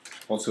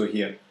 also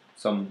here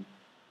some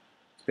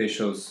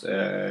special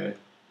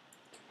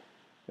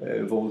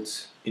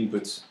volt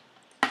inputs.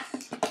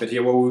 But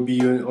here, what we'll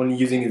be only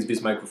using is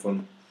this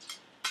microphone.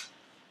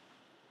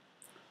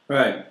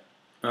 Right.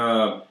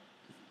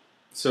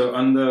 So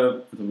on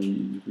the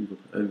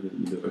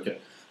okay.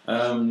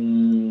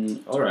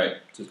 All right.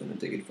 Just gonna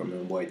take it from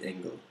a wide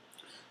angle.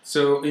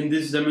 So in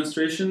this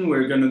demonstration,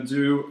 we're gonna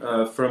do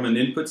from an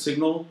input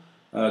signal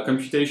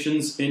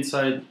computations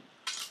inside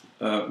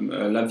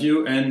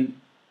Labview and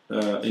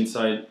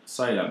inside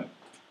Scilab.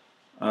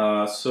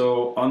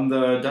 So on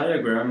the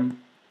diagram,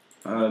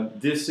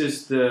 this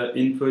is the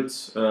input,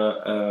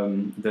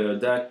 the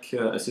DAC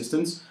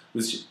assistance,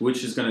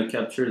 which is going to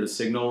capture the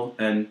signal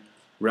and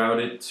route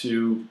it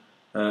to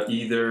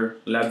either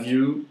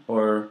Labview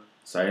or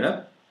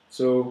Scilab.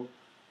 So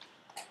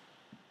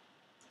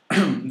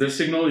the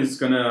signal is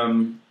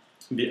gonna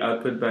be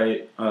output by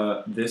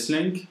this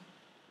link.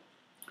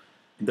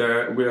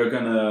 There we are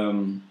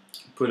gonna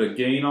put a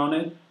gain on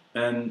it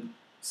and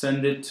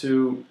send it to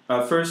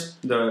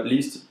first the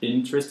least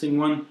interesting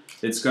one.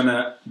 It's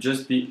gonna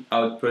just be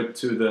output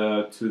to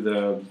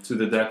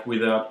the DAC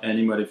without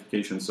any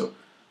modification. So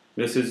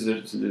this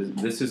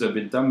is a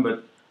bit dumb, but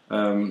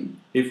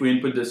if we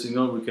input the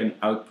signal, we can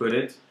output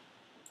it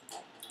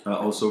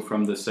also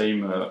from the same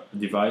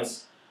device.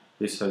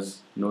 This has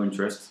no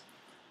interest.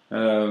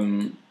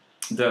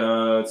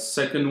 The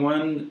second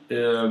one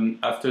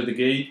after the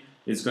gain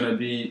is gonna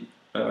be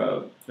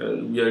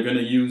we are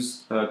gonna use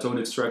tone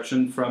extraction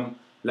from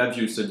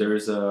Labview. So there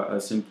is a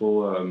simple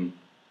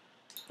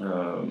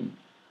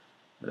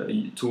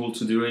tool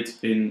to do it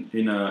in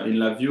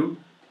Labview,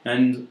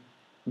 and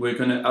we're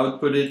going to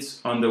output it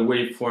on the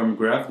waveform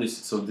graph.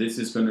 So this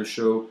is going to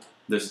show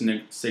the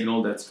signal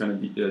that's going to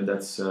be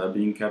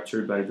being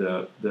captured by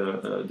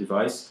the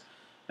device.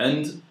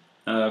 And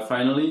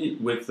finally,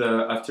 with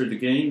after the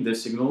gain, the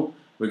signal,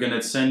 we're going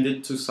to send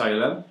it to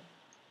Scilab,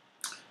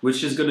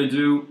 which is going to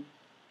do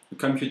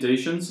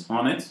computations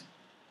on it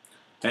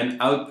and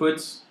output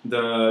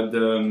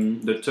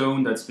the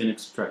tone that's been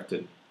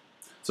extracted.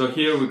 So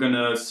here we're going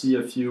to see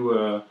a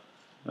few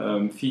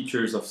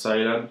features of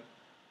Scilab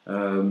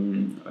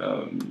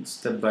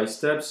step by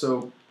step.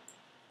 So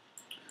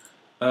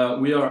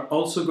we are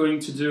also going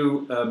to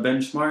do a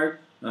benchmark,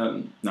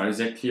 not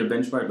exactly a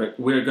benchmark, but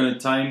we're going to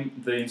time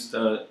the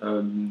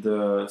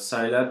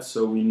Scilab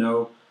so we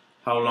know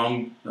how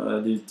long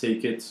they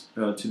take it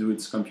to do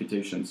its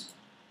computations.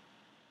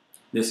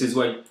 This is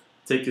why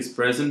take is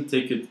present,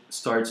 take it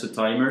starts a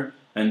timer,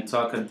 and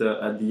talk at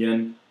the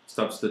end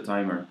stops the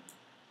timer.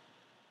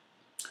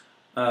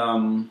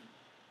 All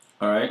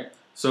right.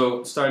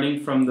 So starting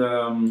from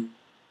the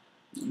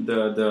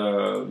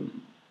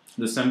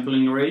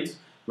sampling rate,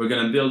 we're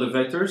going to build a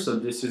vector. So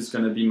this is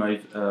going to be my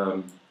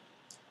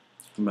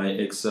my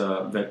x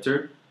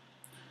vector.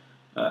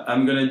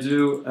 I'm going to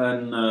do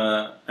an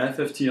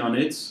FFT on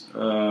it,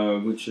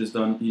 which is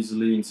done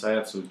easily in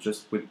Scilab. So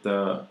just with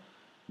the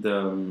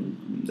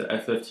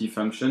FFT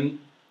function.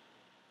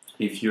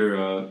 If you're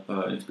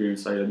an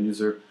experienced Scilab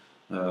user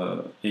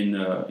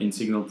in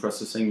signal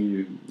processing,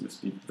 you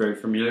must be very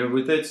familiar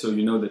with it. So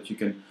you know that you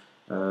can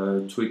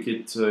tweak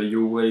it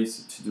your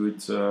ways to do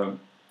it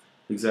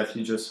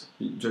exactly just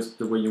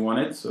the way you want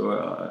it. So,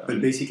 but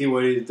basically,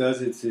 what it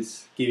does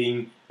is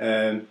giving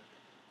a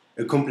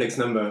complex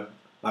number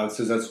out.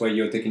 So that's why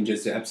you're taking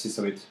just the abscissa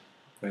of it,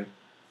 right?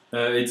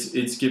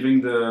 It's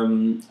giving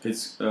the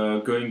it's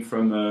going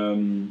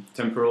from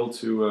temporal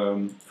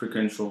to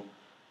frequential.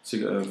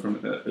 From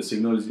a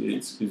signal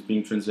is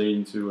being translated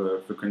into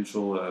a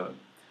frequential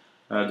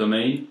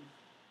domain.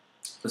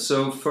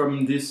 So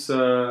from this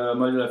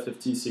modular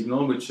FFT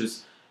signal, which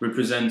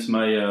represents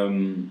my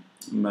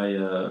my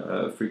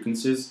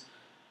frequencies,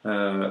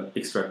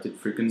 extracted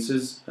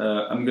frequencies,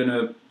 I'm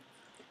gonna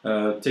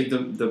take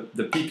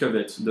the peak of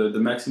it, the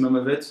maximum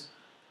of it,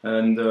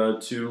 and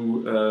to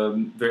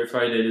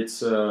verify that it's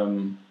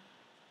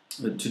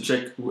to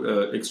check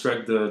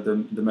extract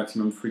the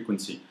maximum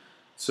frequency.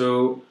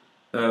 So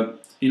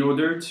in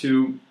order to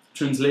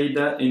translate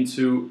that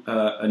into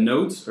a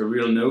note, a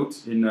real note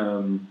in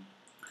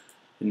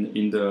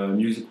the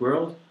music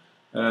world,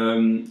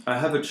 I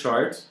have a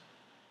chart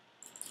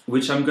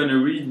which I'm going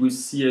to read with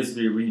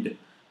CSV read.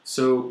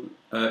 So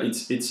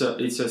it's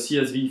a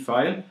CSV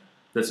file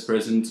that's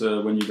present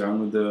when you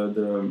download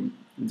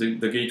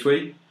the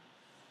gateway.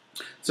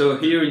 So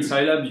here in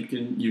Scilab,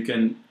 you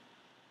can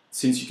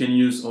since you can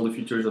use all the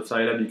features of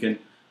Scilab, you can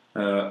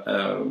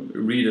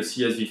read a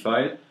CSV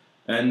file,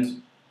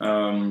 and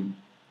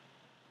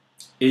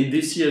in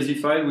this CSV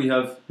file we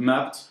have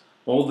mapped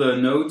all the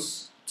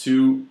notes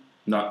to,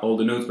 not all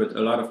the notes, but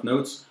a lot of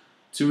notes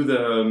to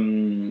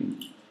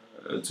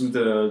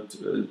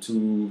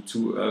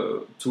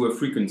a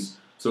frequency.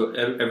 So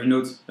every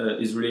note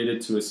is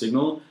related to a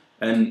signal,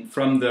 and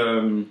from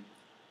the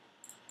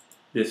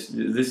this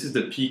is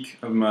the peak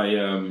of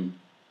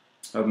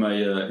my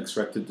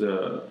extracted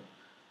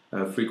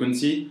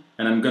frequency,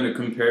 and I'm going to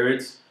compare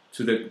it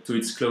to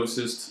its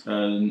closest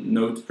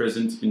note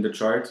present in the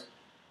chart.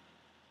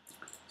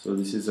 So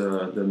this is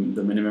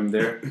the minimum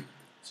there.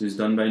 So it's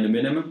done by the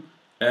minimum,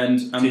 and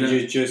I'm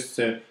just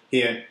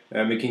here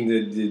making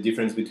the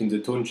difference between the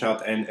tone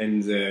chart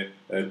and the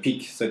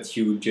peak that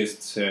you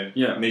just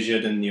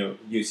measured, and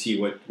you see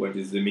what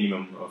is the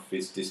minimum of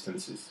its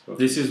distances. So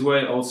this is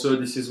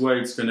why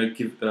it's going to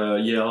give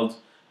yield.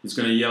 It's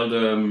going to yield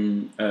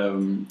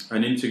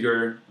an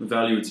integer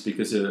value. It's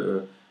because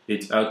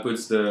it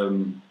outputs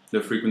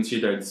the frequency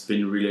that's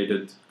been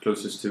related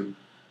closest to.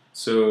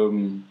 So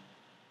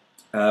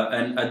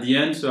and at the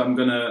end, so I'm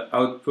going to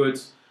output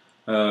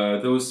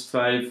those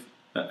 5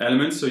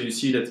 elements. So you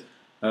see that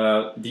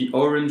the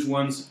orange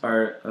ones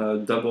are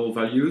double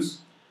values,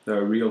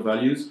 the real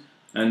values,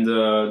 and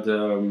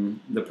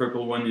the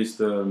purple one is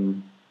the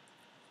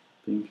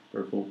pink,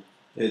 purple.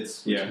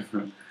 It's yeah.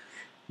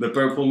 The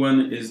purple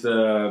one is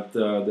the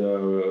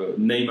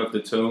name of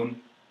the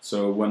tone,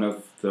 So one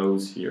of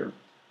those here.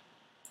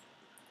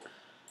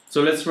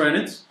 So let's run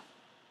it.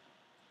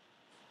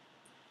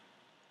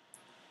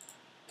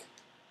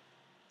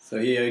 So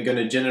here you're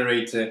gonna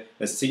generate a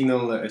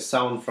signal, a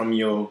sound from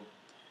your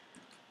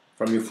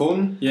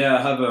phone. Yeah, I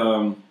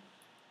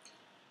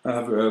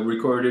have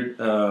recorded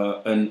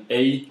an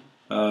A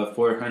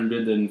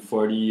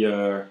 440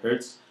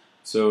 hertz.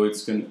 So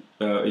it's the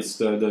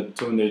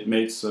tone that it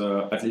makes,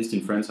 at least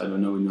in France. I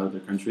don't know in other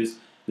countries.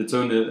 The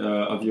tone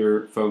of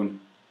your phone.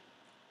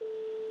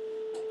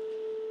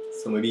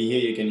 So maybe here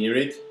you can hear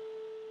it.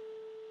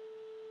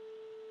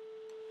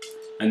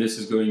 And this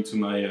is going to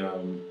my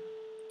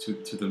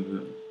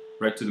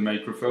right to the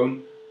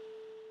microphone.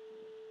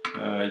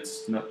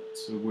 It's not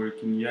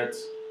working yet.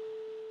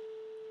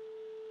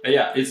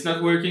 Yeah, it's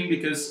not working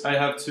because I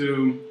have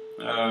to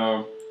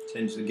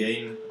change the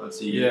gain of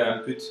the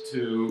input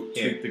to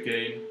tweak the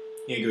gain.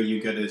 Here you go, you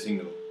got a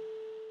signal.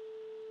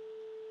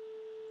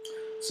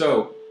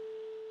 So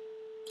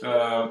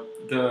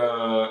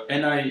the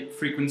NI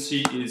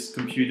frequency is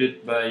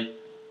computed by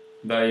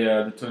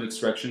the tone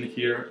extraction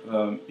here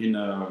in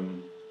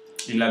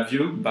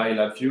Labview, by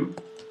Labview.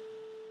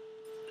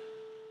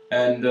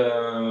 And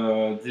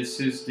this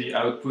is the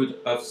output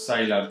of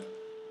Scilab.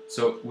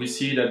 So we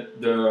see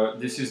that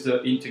this is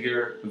the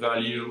integer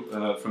value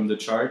from the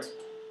chart.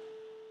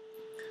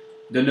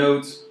 The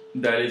note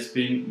that is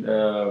being,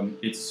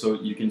 so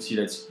you can see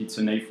that it's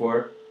an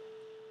A4.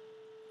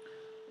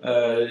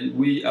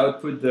 We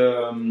output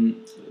the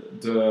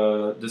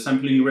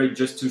sampling rate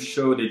just to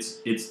show that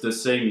it's the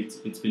same.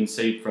 It's been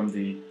saved from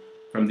the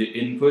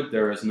input.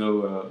 There is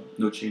no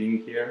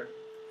cheating here.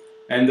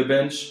 And the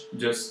bench,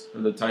 just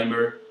the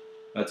timer,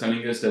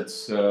 telling us that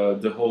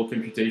the whole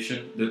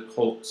computation, the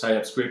whole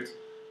Scilab script,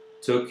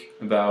 took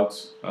about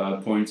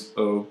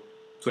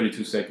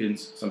 0.022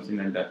 seconds, something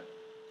like that.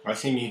 I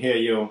think here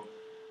you're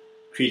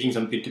creating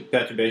some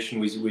perturbation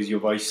with your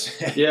voice.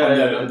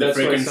 Yeah, on the that's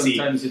frequency.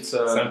 Why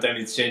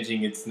sometimes it's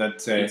changing. It's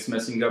not. It's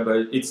messing up,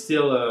 but it's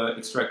still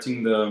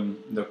extracting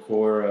the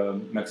core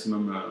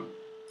maximum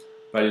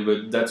value.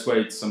 But that's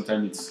why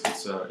sometimes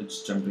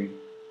it's jumping.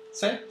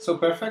 So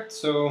perfect.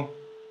 So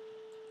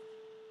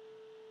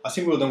I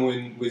think we're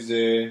done with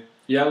the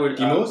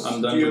demos.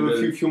 I'm done. Do you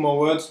have a few more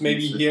words?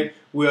 Maybe here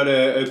we had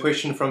a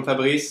question from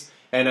Fabrice,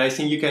 and I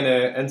think you can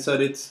answer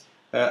it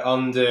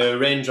on the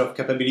range of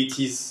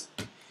capabilities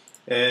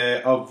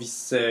of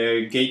this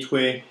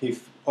gateway.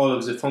 If all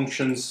of the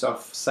functions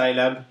of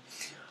Scilab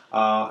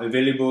are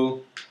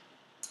available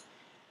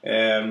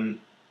on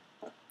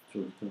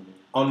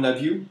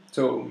Labview.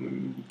 So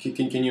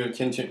can you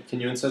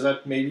answer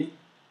that maybe?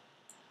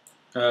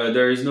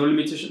 There is no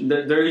limitation.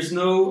 There is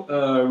no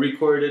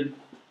recorded.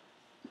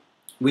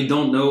 We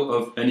don't know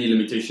of any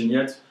limitation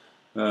yet.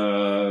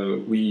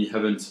 We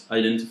haven't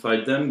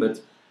identified them,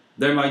 but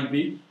there might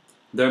be.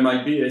 There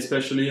might be,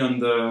 especially on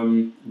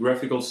the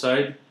graphical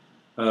side.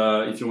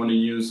 If you want to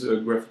use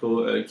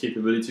graphical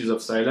capabilities of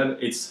Scilab,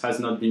 it has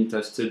not been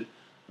tested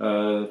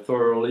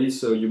thoroughly.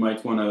 So you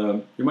might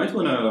wanna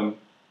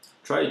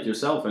try it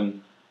yourself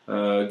and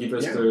give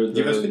us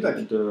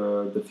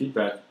the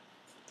feedback.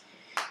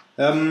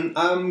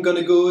 I'm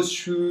gonna go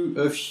through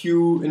a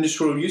few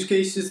industrial use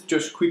cases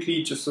just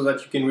quickly, just so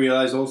that you can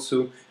realize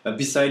also,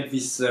 beside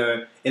these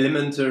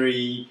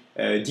elementary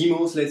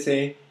demos, let's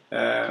say,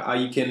 how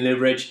you can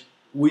leverage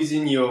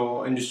within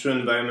your industrial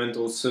environment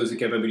also the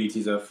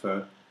capabilities of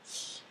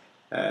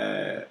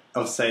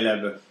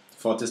Scilab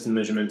for test and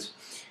measurement.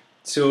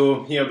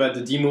 So here about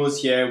the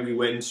demos, we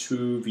went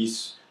through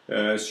these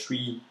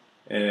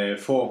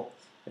 4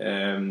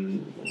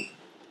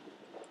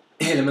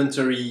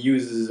 elementary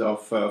uses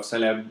of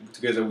Scilab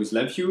together with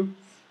Labview,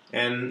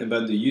 and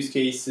about the use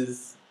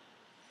cases.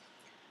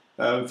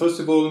 First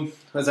of all,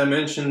 as I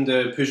mentioned,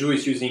 Peugeot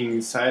is using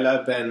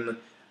Scilab, and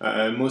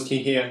mostly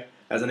here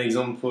as an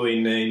example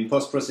in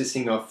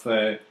post-processing of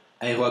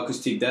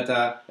aeroacoustic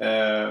data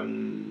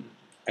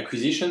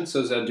acquisition.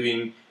 So they're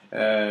doing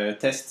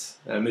test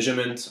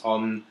measurement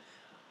on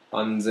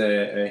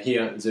the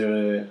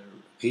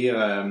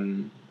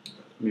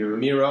rear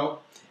mirror,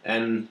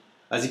 and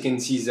as you can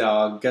see, they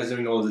are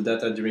gathering all the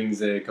data during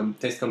the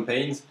test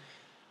campaigns,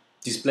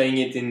 displaying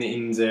it in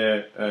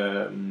the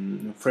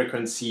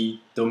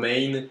frequency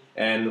domain,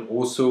 and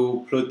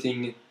also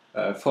plotting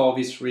for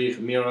this rear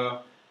mirror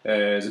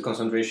the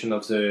concentration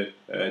of the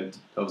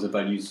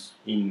values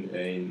in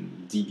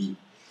dB.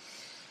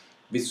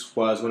 This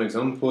was one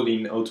example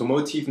in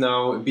automotive.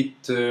 Now a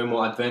bit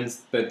more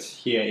advanced, but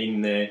here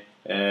in the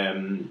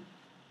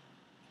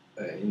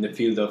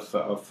field of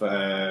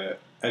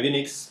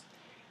avionics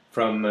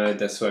from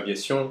Dassault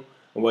Aviation.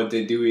 What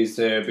they do is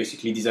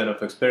basically design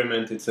of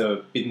experiment. It's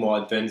a bit more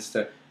advanced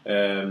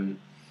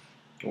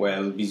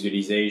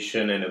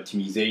visualization and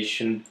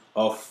optimization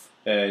of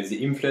the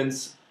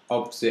influence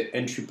of the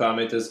entry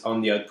parameters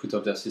on the output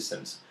of their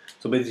systems.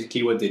 So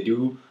basically what they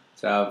do,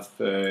 they have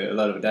a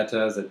lot of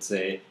data that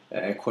they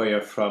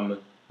acquire from,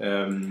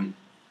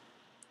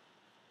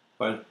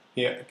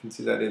 here I can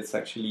see that it's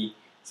actually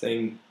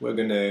saying we're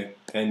going to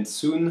end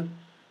soon.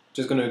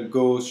 just gonna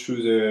go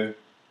through the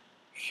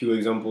few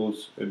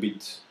examples a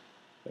bit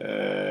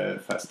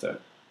faster.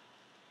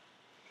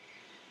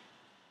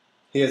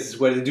 Yes,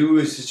 what I do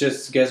is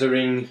just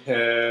gathering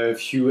a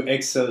few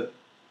Excel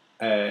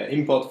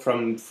import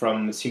from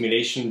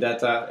simulation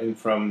data and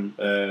from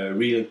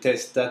real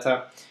test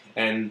data,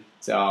 and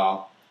they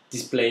are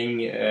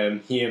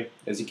displaying here,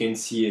 as you can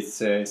see,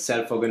 it's a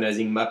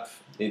self-organizing map.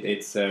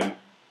 It's a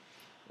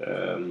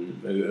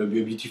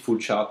beautiful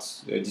chart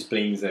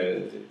displaying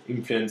the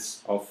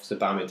influence of the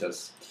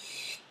parameters.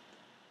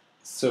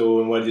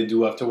 So what they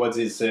do afterwards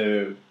is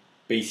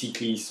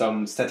basically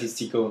some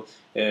statistical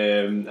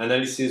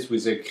analysis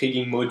with a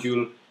Kriging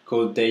module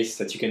called DACE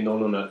that you can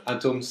download on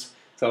Atoms.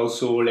 They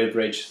also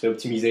leverage the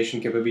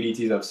optimization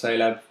capabilities of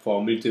Scilab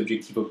for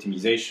multi-objective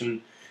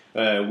optimization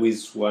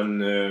with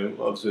one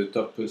of the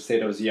top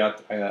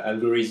state-of-the-art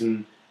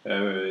algorithm,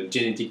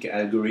 genetic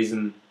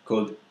algorithm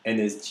called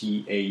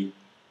NSGA2.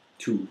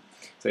 So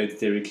it's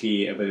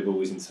directly available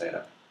within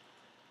Scilab.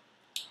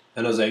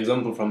 Another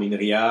example from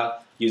INRIA,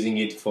 using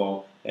it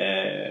for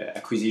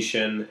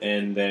acquisition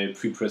and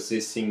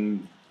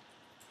pre-processing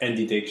and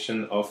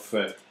detection of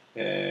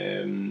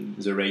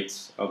the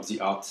rates of the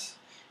heart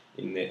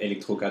in the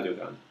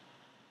electrocardiogram.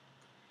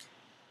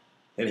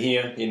 And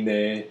here in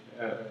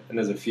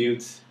another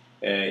field,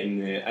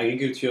 in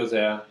agriculture,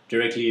 they are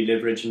directly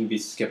leveraging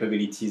these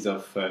capabilities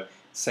of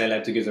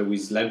Scilab together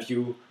with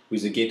Labview,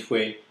 with a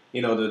gateway,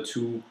 in order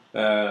to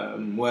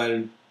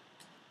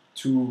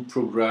to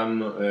program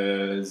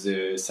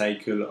the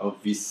cycle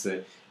of this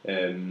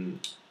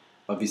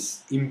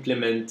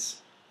implement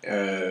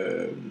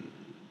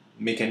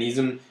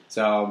mechanism.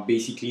 They are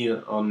basically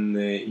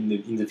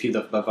in the field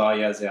of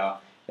Bavaria. They are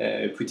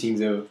putting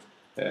the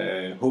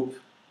hope.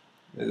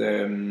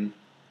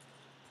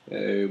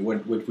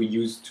 What we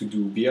use to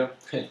do beer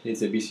is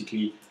they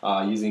basically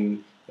are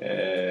using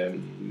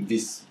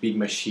these big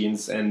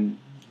machines and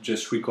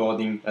just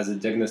recording as a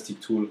diagnostic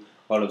tool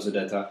all of the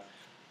data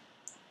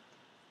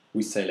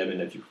with Scilab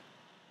and Labview.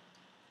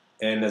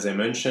 And as I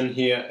mentioned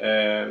here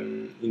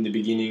in the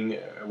beginning,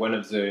 one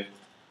of the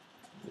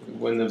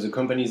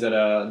companies that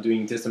are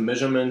doing test and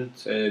measurement,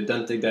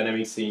 Dantec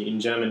Dynamics in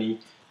Germany,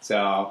 they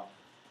are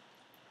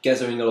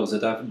gathering all of the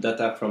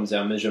data from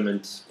their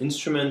measurement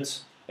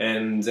instrument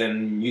and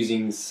then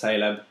using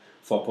Scilab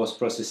for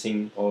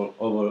post-processing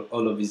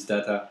all of this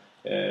data.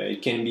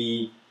 It can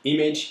be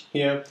image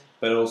here,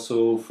 but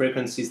also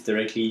frequencies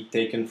directly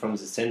taken from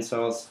the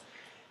sensors,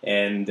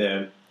 and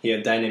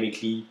here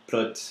dynamically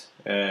plot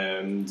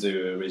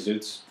the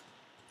results.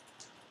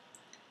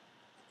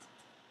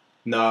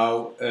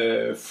 Now,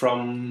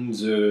 from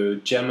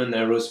the German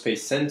Aerospace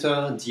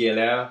Center,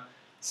 DLR,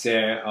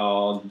 they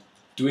are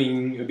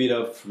doing a bit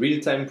of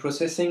real-time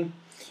processing.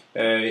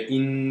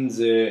 In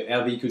the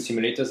air vehicle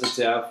simulators that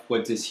they have,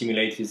 what they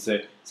simulate is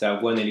they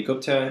have one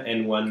helicopter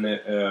and one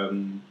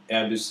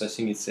Airbus, I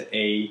think it's a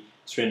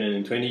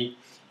A320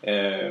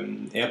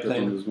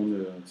 airplane.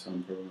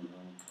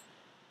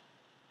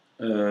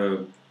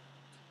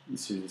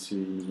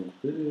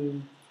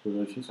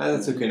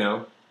 That's okay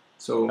now.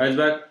 So it's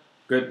back.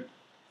 Good.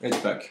 It's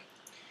back.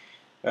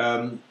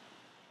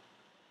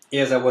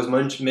 As I was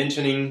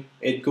mentioning,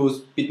 it goes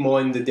a bit more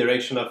in the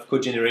direction of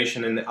code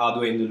generation and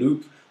hardware in the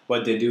loop.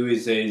 What they do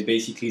is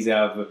basically they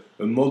have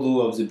a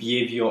model of the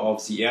behavior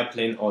of the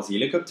airplane or the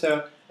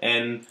helicopter,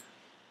 and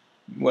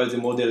they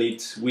model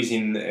it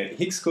within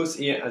Higgs cores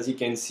here, as you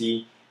can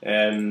see,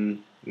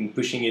 and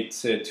pushing it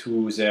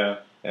to their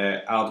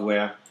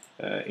hardware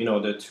in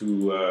order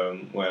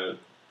to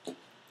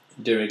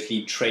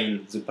directly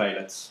train the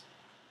pilots.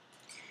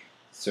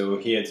 So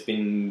here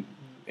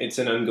it's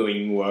an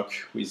ongoing work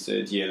with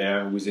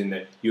DLR within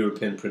the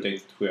European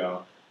project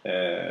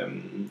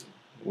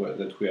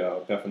that we are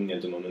performing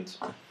at the moment.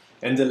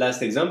 And the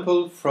last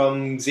example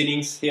from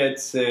Xilinx here,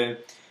 it's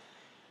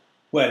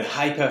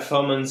high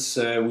performance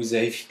with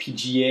the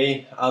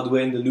FPGA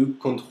hardware in the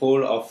loop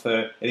control of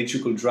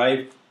electrical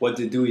drive. What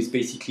they do is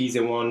basically they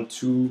want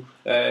to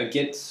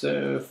get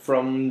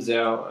from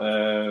their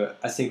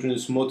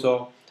asynchronous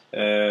motor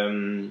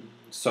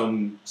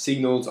some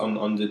signals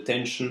on the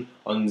tension,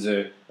 on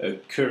the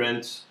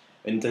current,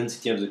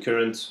 intensity of the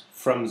current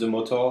from the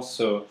motor.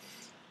 So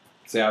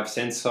they have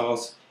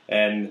sensors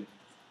and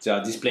they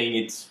are displaying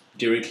it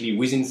directly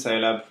within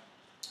Scilab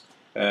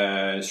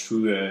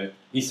through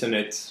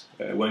Ethernet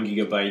 1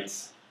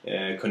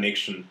 GB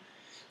connection.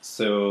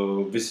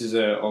 So this is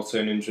also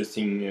an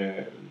interesting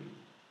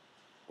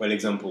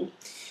example.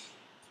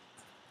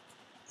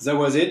 That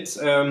was it.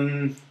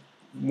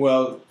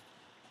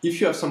 If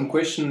you have some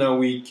question now,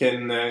 we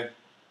can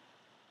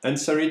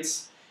answer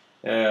it.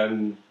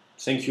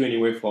 Thank you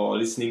anyway for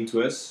listening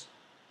to us,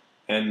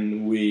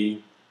 and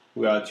we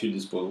are at your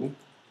disposal.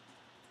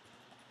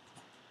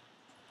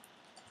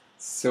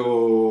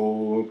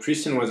 So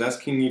Christian was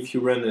asking, if you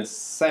run a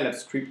Scilab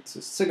script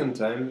a second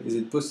time, is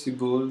it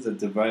possible that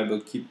the variable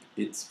keep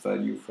its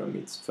value from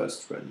its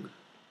first run?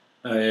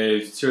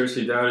 I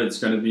seriously doubt it's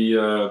going to be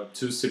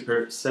two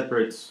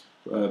separate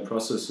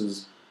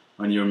processes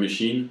on your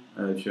machine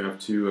if you have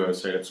two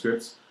Scilab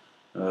scripts.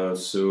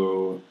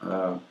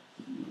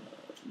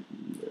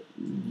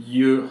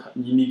 You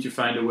need to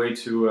find a way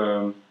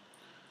to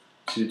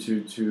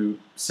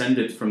send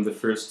it from the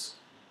first.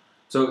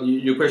 So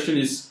your question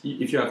is,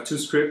 if you have two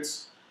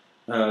scripts,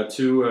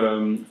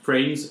 two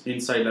frames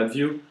inside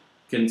Labview,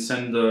 can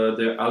send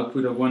the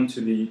output of one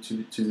to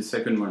the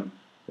second one.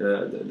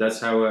 That's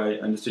how I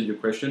understood your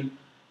question.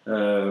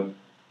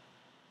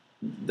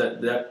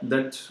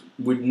 That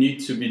would need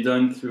to be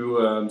done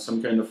through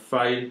some kind of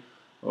file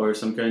or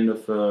some kind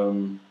of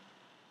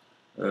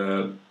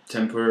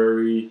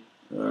temporary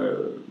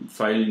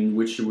file in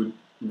which you would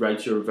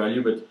write your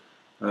value, but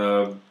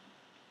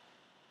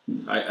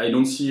I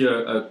don't see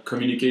a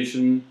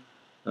communication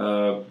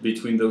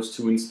between those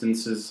two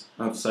instances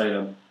of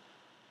Scilab.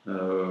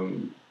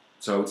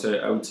 So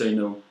I would say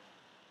no.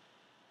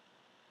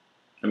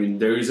 I mean,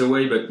 there is a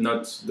way, but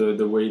not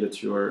the way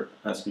that you are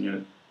asking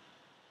it.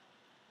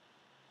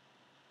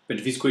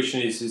 But this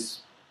question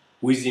is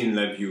within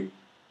Labview.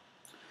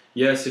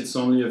 Yes, it's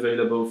only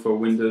available for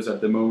Windows at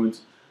the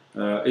moment.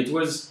 It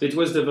was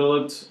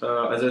developed,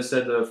 as I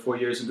said, 4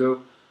 years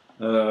ago.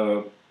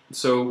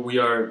 So we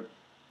are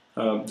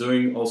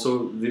doing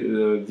also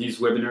these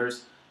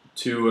webinars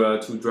to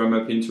drum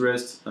up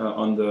interest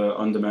on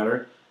the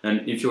matter.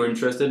 And if you're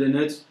interested in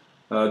it,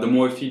 the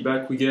more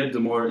feedback we get, the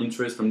more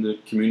interest from the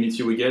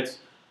community we get,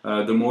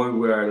 the more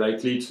we are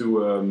likely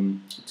to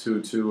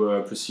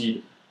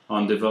proceed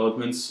on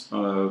developments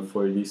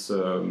for this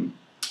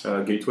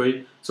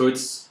gateway. So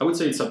I would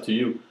say it's up to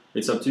you.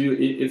 It's up to you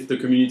if the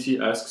community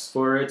asks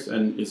for it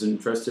and is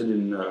interested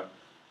in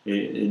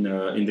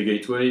the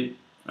gateway.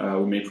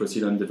 We may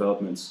proceed on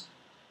developments.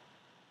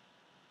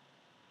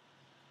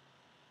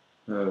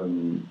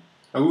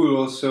 I will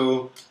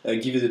also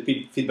give the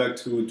feedback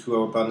to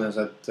our partners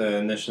at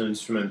National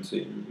Instruments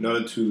in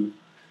order to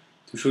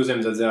show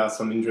them that there are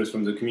some interest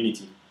from the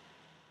community.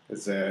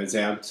 They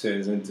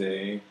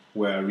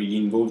were really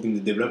involved in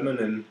the development,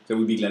 and they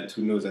would be glad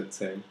to know that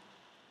there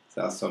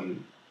are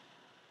some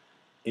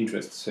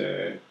interests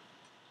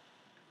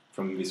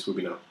from this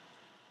webinar.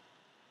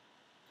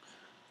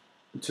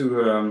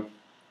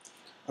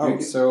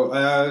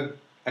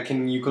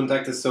 You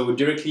contact us so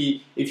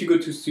directly if you go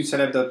to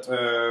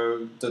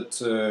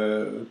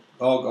scilab.org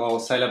or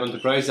Scilab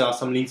Enterprise. There are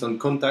some links on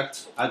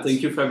contact.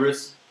 Thank you,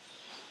 Fabrice.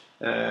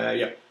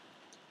 Yeah.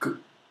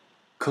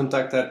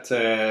 Contact at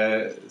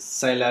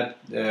Scilab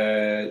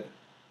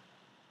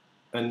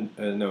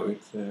no,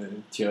 it's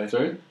Thierry.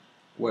 Sorry?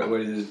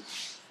 What is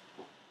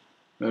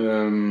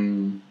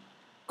it?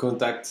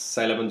 Contact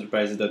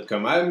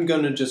scilabenterprise.com. I'm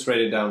gonna just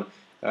write it down.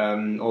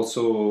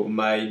 Also,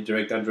 my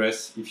direct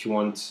address if you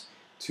want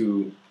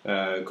to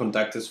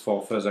contact us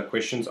for further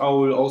questions. I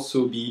will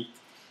also be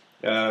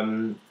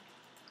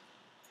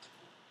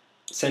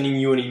sending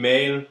you an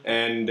email,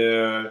 and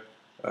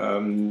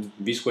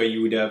this way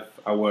you would have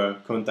our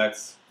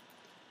contacts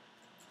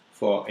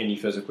for any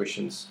further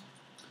questions.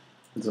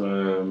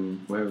 Where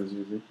was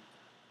it?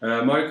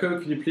 Marco,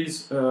 could you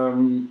please? Are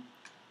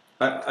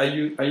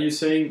you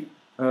saying?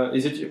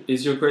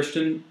 Is your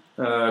question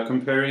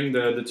comparing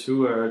the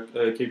two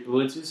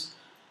capabilities,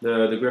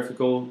 the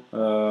graphical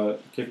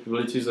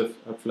capabilities of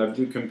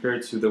Labview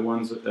compared to the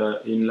ones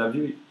in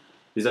Labview?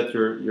 Is that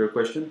your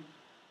question?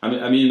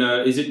 I mean,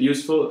 is it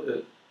useful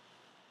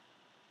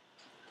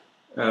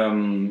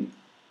to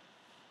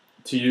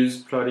use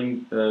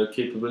plotting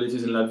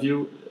capabilities in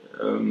Labview?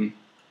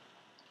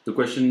 The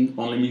question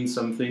only means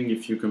something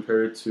if you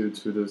compare it to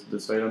the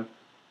Scilab.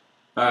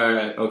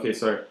 Alright, okay,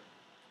 sorry.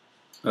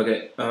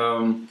 Okay,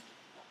 I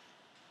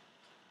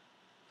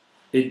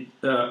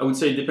would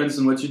say it depends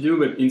on what you do,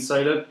 but in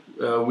Scilab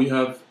we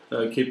have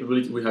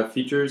we have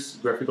features,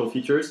 graphical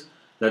features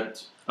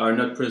that are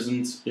not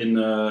present in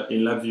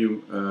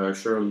Labview,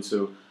 surely.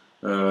 So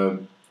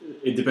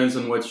it depends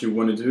on what you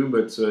want to do,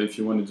 but if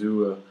you want to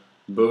do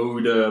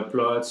bowed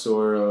plots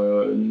or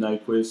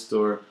Nyquist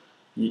or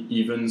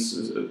even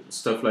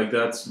stuff like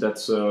that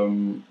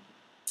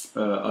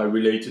are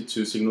related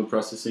to signal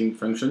processing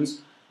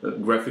functions,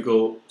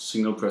 graphical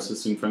signal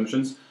processing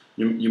functions,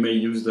 you may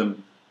use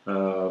them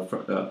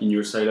in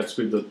your Scilab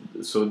script.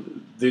 So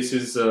this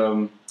is,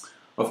 of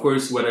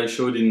course, what I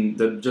showed in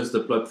just the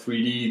plot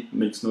 3D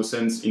makes no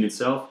sense in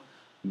itself,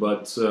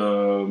 but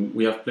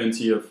we have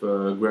plenty of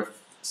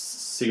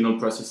signal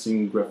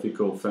processing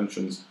graphical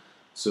functions.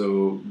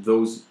 So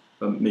those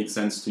make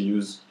sense to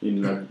use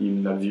in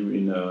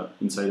Labview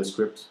inside a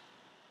script.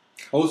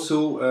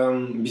 Also,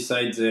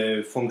 besides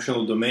the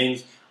functional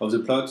domains of the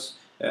plots,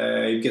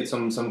 you get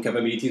some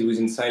capabilities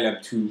within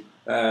Scilab to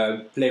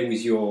play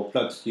with your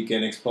plot. You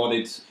can export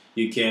it,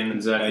 you can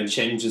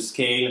change the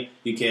scale,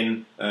 you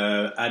can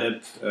add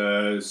up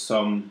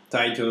some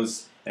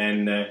titles,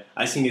 and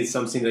I think it's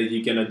something that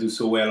you cannot do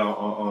so well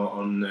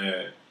on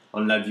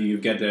Labview. You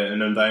get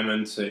an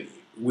environment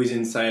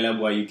within Scilab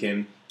where you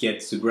can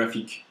get the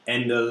graphic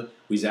handle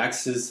with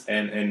axes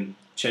and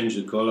change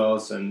the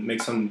colors and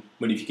make some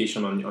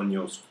modification on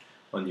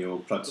on your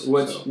plots.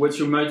 What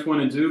you might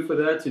want to do for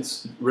that,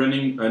 it's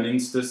running an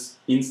instance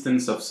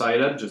of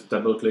Scilab, just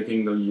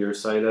double-clicking on your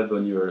Scilab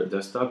on your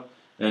desktop,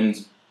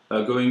 and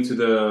going to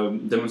the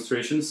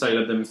demonstrations,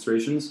 Scilab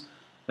demonstrations,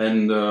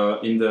 and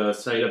in the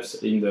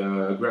Scilab, in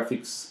the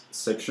graphics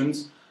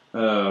sections,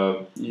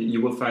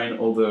 you will find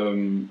all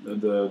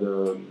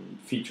the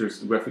features,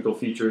 graphical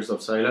features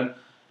of Scilab,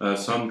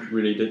 some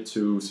related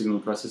to signal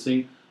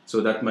processing.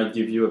 So that might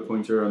give you a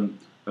pointer on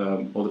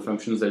all the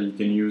functions that you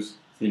can use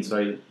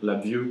inside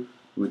Labview,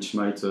 which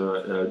might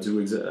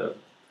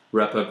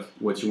wrap up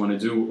what you want to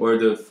do, or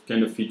the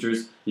kind of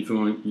features if you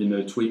want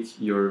to tweak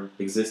your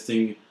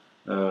existing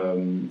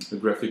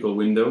graphical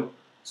window.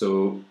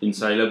 So in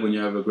Scilab, when you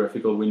have a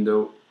graphical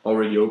window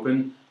already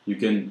open, you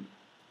can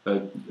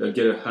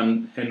get a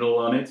handle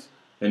on it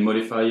and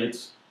modify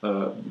it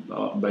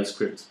by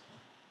script.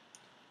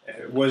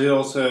 Was it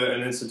also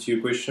an answer to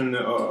your question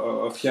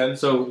of Yann?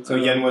 So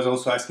Yann was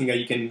also asking how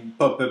you can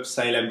pop up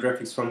Scilab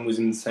graphics from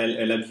within Scilab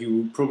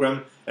Labview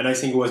program, and I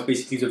think it was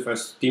basically the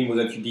first demo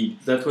that you did.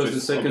 That was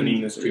the second.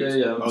 The script.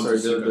 Yeah, I'm sorry.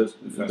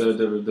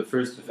 The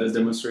first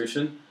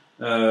demonstration.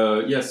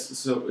 Yes,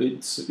 so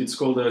it's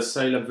called a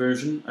Scilab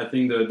version. I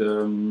think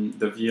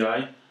the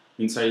VI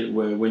inside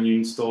when you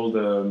install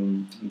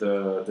the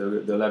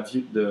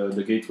Labview,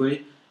 the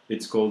gateway.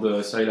 It's called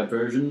the Scilab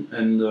version,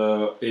 and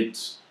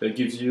it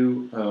gives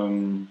you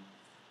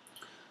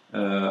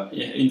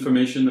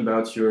information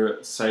about your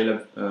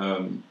Scilab,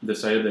 the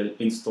Scilab that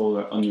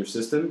installed on your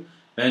system,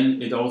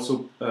 and it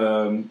also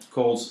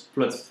calls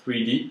plot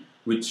 3D,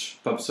 which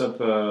pops up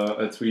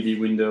a 3D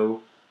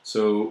window.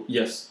 So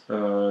yes,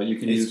 you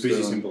can use. It's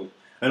pretty simple.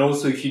 And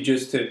also, if you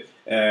just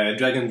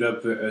drag and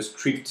drop a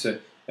script, a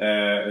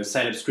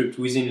Scilab script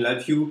within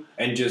Labview,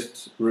 and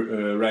just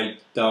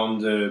write down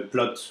the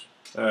plot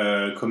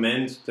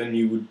command, then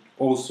you would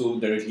also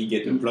directly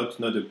get a plot,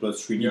 not a plot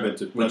 3D,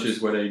 but a plot, which is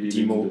what I did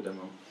demo. in the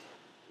demo.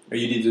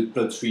 You did the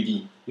plot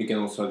 3D. You can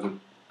also have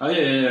the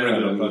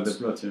regular plot. The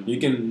plot. Yeah. You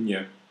can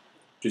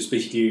just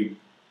basically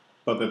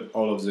pop up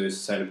all of the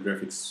Scilab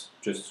graphics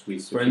just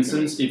with. For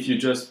instance, if you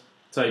just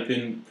type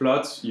in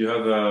plot, you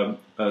have a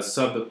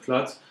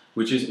subplot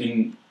which is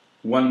in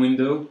one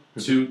window,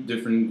 two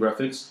different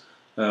graphics,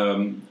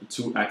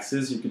 two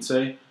axes, you could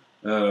say,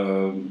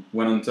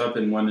 one on top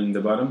and one in the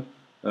bottom.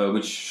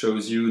 Which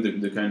shows you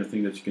the kind of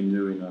thing that you can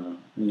do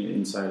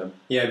in Scilab.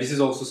 Yeah, this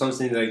is also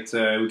something that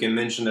we can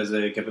mention as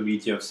a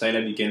capability of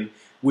Scilab. You can,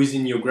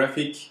 within your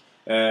graphic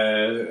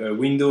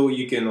window,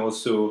 you can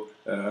also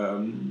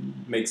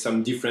make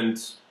some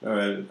different,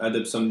 add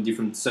up some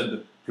different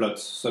subplots,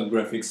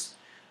 sub-graphics,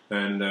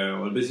 and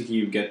well, basically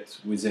you get,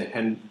 with the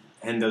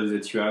handle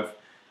that you have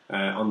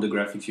on the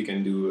graphics, you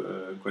can do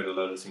quite a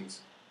lot of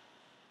things.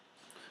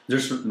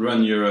 Just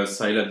run your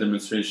Scilab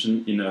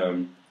demonstration in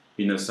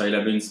a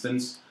Scilab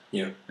instance,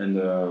 and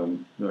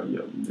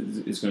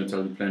it's going to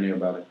tell you plenty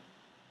about it.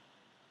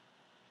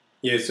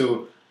 Yeah,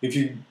 so if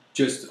you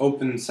just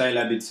open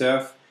Scilab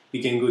itself,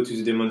 you can go to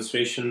the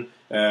demonstration.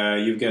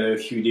 You've got a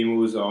few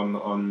demos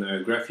on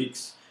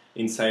graphics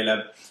in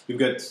Scilab. You've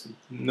got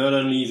not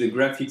only the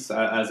graphics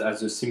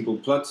as a simple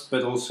plot,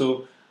 but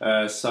also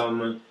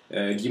some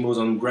demos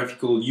on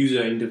graphical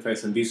user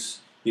interface, and this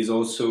is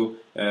also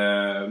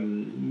a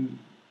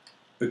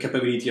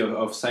capability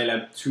of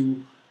Scilab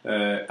to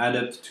add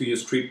up to your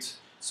script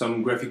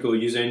some graphical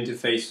user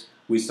interface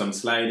with some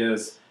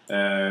sliders,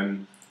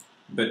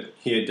 but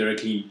here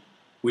directly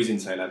within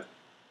Scilab.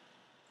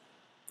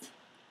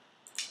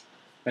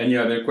 Any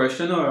other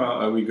question, or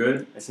are we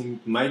good? I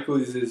think Michael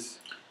is.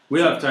 We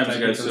have time,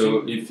 guys.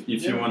 So if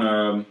you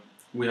wanna,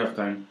 we have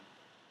time.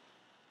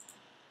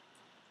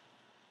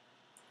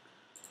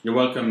 You're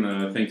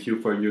welcome. Thank you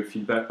for your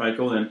feedback,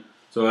 Michael. And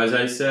so, as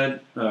I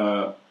said,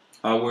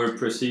 our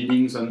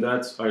proceedings on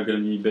that are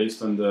going to be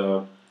based on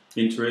the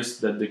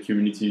interest that the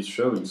community is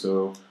showing.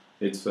 So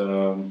it's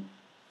up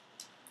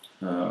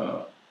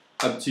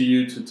to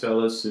you to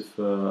tell us if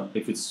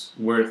it's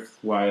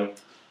worthwhile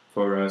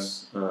for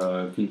us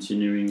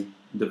continuing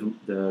the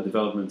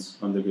developments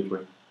on the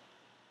gateway.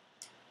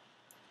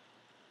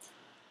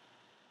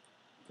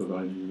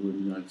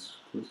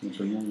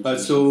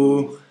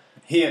 So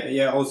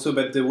here, also,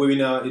 but the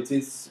webinar, it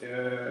is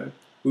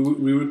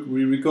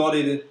we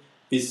recorded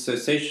this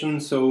session,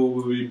 so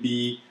we will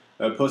be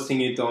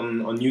posting it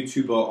on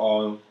YouTube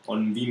or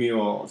on Vimeo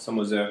or some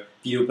other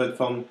video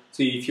platform.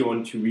 So if you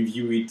want to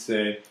review it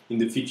in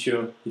the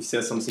future, if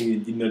there's something you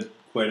did not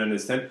quite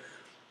understand,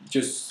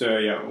 just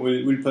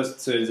we'll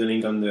post the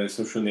link on the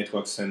social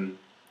networks, and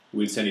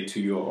we'll send it to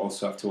you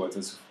also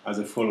afterwards as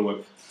a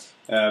follow-up.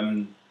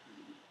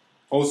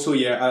 Also,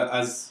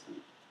 as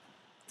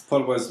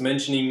Paul was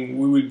mentioning,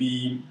 we will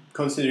be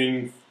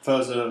considering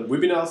further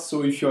webinars.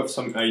 So if you have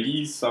some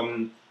ideas,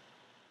 some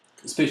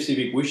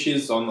specific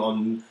wishes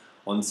on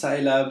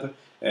Scilab,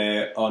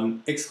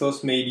 on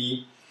Xcos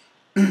maybe,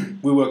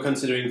 we were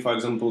considering, for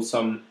example,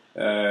 some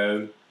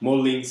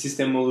modeling,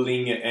 system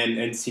modeling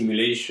and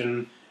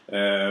simulation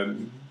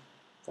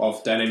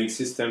of dynamic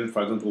system,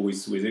 for example, with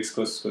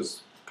Xcos,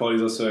 because Paul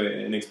is also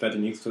an expert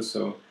in Xcos,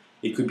 so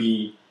it could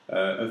be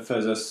a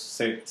further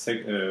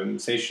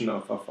session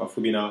of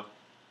webinar?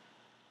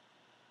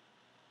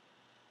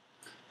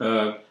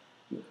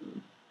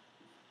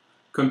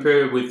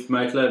 Compare with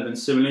MATLAB and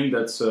Simulink.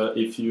 That's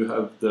if you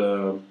have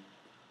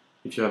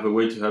a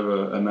way to have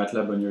a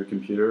MATLAB on your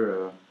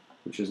computer,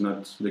 which is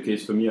not the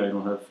case for me. I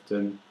don't have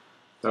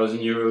 10,000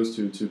 euros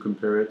to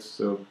compare it,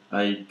 so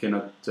I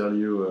cannot tell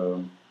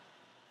you.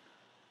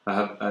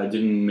 I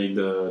didn't make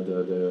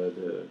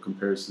the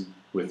comparison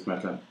with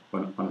MATLAB,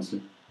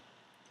 honestly.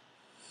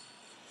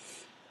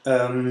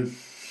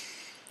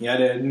 Yeah, I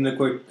didn't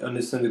quite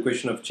understand the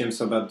question of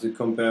James about the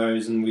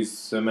comparison with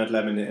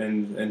MATLAB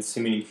and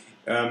Simulink.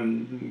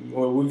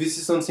 Well, this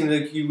is something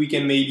that we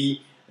can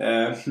maybe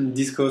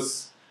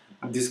discuss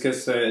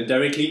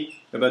directly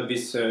about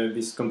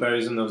this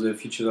comparison of the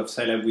features of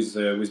Scilab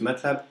with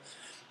MATLAB.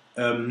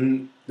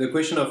 The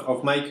question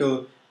of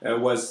Michael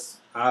was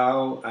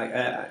how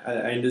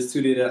I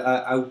understood it.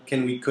 How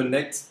can we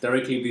connect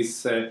directly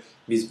this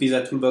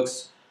Visa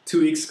toolbox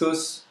to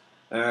Xcos,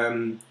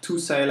 to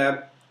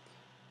Scilab?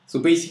 So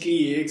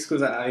basically,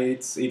 Xcos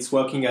it's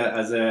working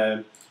as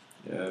a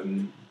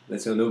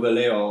let's say an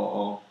overlay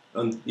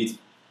it's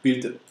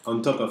built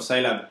on top of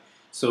Scilab.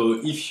 So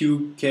if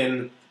you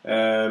can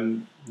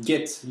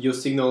get your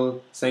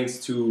signal thanks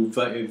to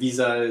the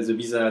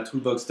Visa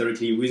toolbox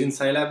directly within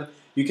Scilab,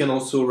 you can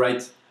also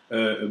write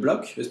a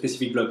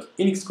specific block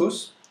in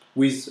Xcos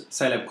with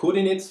Scilab code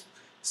in it,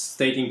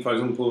 stating, for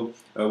example,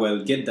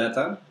 get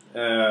data.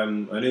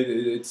 And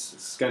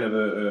it's kind of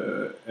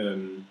a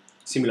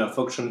similar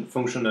function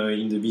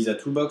in the Visa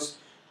toolbox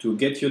to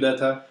get your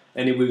data,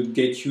 and it will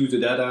get you the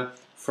data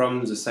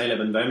from the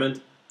Scilab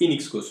environment in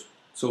Xcos.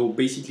 So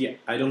basically,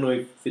 I don't know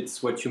if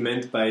it's what you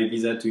meant by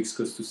Visa to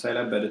Xcos to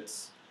Scilab, but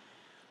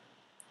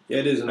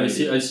it is an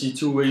idea. I see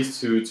two ways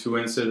to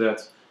answer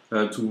that.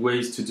 Two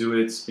ways to do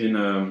it in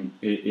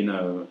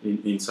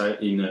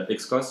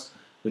Xcos.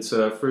 It's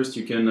first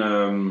you can,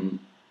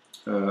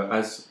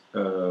 as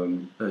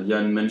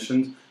Yann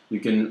mentioned, you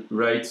can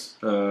write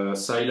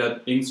Scilab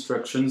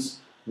instructions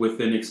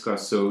within Xcos.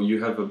 So you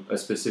have a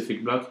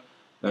specific block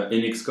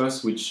in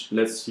Xcos which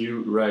lets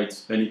you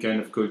write any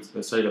kind of code,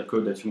 Scilab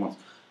code that you want.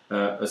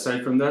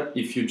 Aside from that,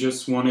 if you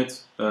just want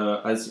it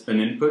as an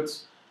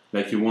input,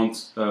 like you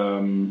want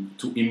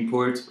to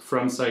import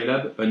from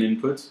Scilab an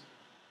input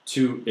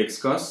to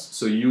Xcos,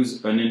 so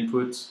use an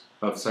input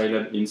of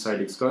Scilab inside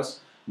Xcos,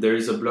 there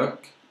is a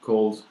block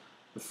called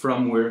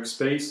from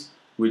workspace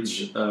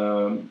which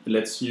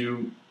lets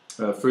you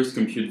first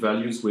compute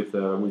values with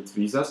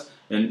visas,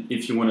 and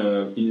if you want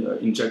to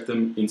inject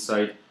them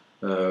inside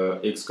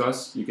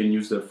Xcos, you can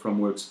use the from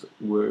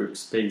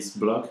workspace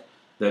block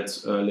that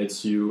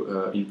lets you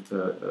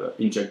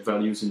inject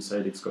values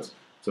inside Xcos.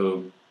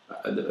 So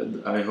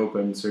I hope I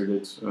answered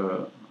it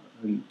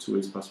in two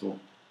ways possible.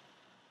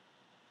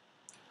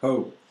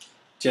 Oh,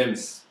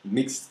 James,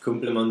 mixed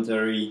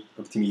complementary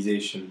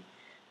optimization.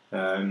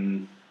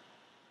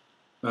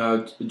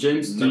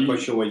 James, not quite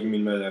sure what you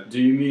mean by that.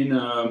 Do you mean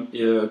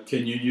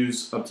can you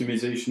use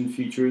optimization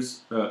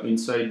features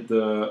inside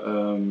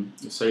the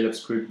Scilab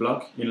script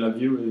block in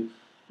Labview?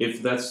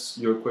 If that's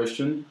your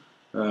question,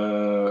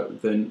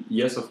 then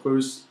yes, of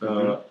course.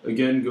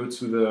 Again, go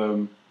to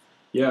the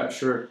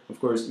sure, of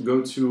course.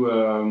 Go to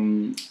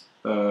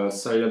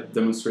Scilab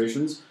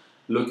demonstrations.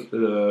 Look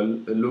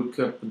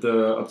up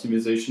the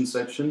optimization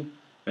section,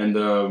 and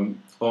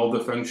all the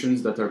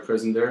functions that are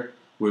present there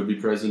will be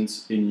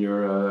present in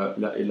your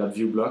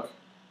Labview block.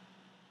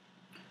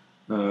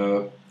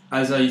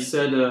 As I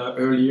said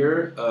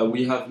earlier,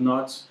 we have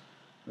not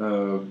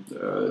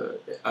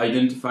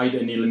identified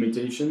any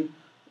limitation.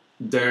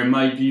 There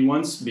might be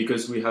ones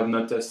because we have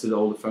not tested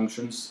all the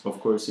functions. Of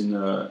course, in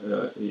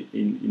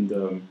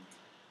the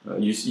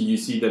you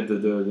see that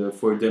the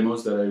 4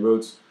 demos that I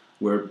wrote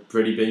were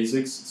pretty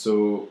basics.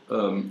 So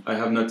I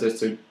have not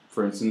tested,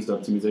 for instance, the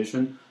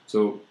optimization.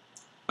 So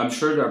I'm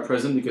sure they are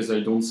present because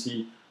I don't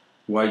see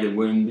why they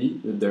wouldn't be.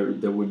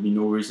 There would be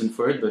no reason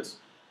for it. But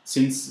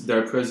since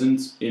they're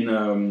present in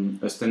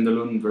a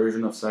standalone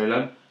version of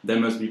Scilab, they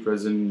must be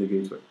present in the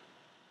gateway.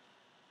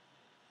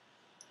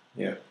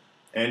 Yeah.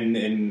 And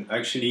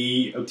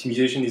actually,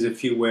 optimization is a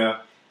field where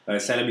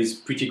Scilab is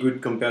pretty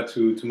good compared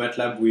to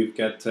MATLAB. We've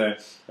got a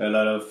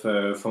lot of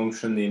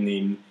function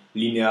in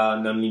linear,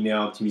 non-linear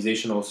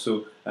optimization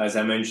also, as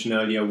I mentioned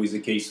earlier with the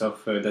case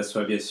of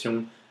Dassault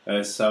Aviation,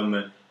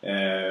 some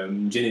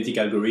genetic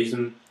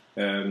algorithm,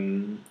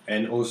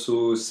 and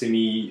also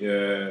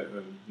simulated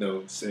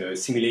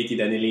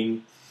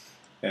annealing.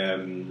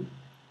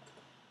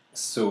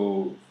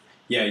 So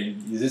yeah,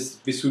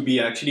 this would be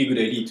actually a good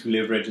idea to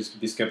leverage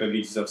these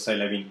capabilities of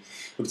Scilab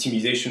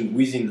optimization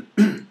within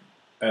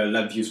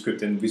Labview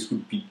script, and this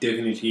would be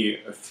definitely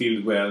a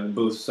field where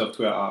both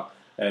software are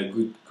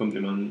good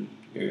complement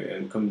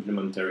and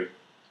complementary.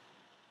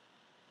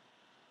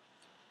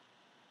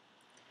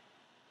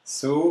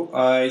 So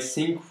I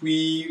think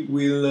we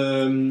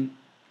will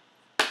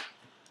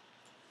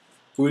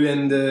we'll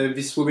end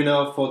this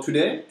webinar for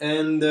today,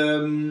 and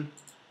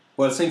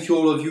well, thank you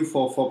all of you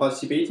for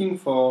participating,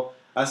 for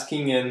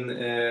asking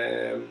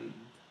and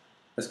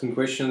asking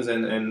questions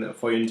and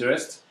for your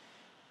interest.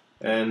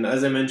 And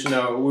as I mentioned,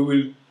 we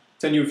will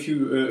send you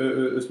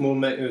a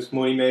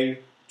small email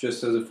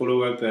just as a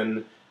follow up,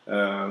 and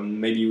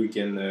maybe we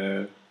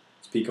can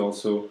speak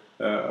also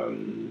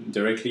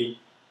directly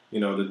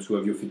in order to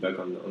have your feedback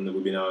on the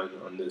webinar and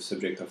on the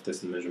subject of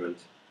test and measurement.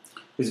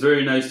 It's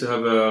very nice to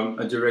have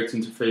a direct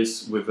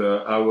interface with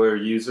our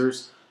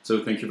users.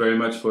 So thank you very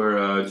much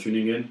for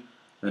tuning in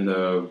and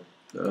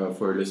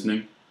for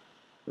listening,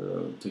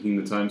 taking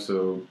the time.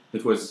 So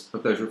it was a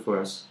pleasure for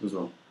us as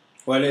well.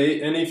 Well,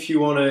 and if you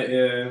want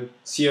to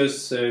see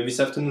us this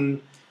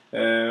afternoon,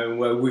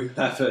 well, we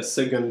have a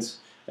second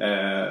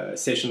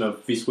session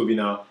of this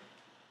webinar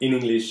in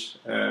English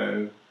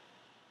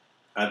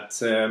at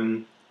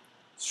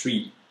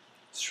 3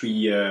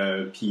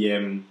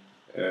 p.m.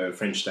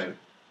 French time.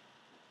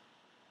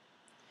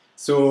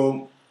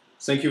 So,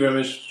 thank you very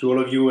much to all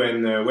of you,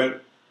 and well,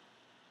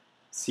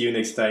 see you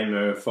next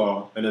time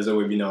for another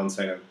webinar on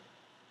Scilab.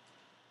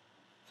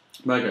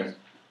 Bye, guys.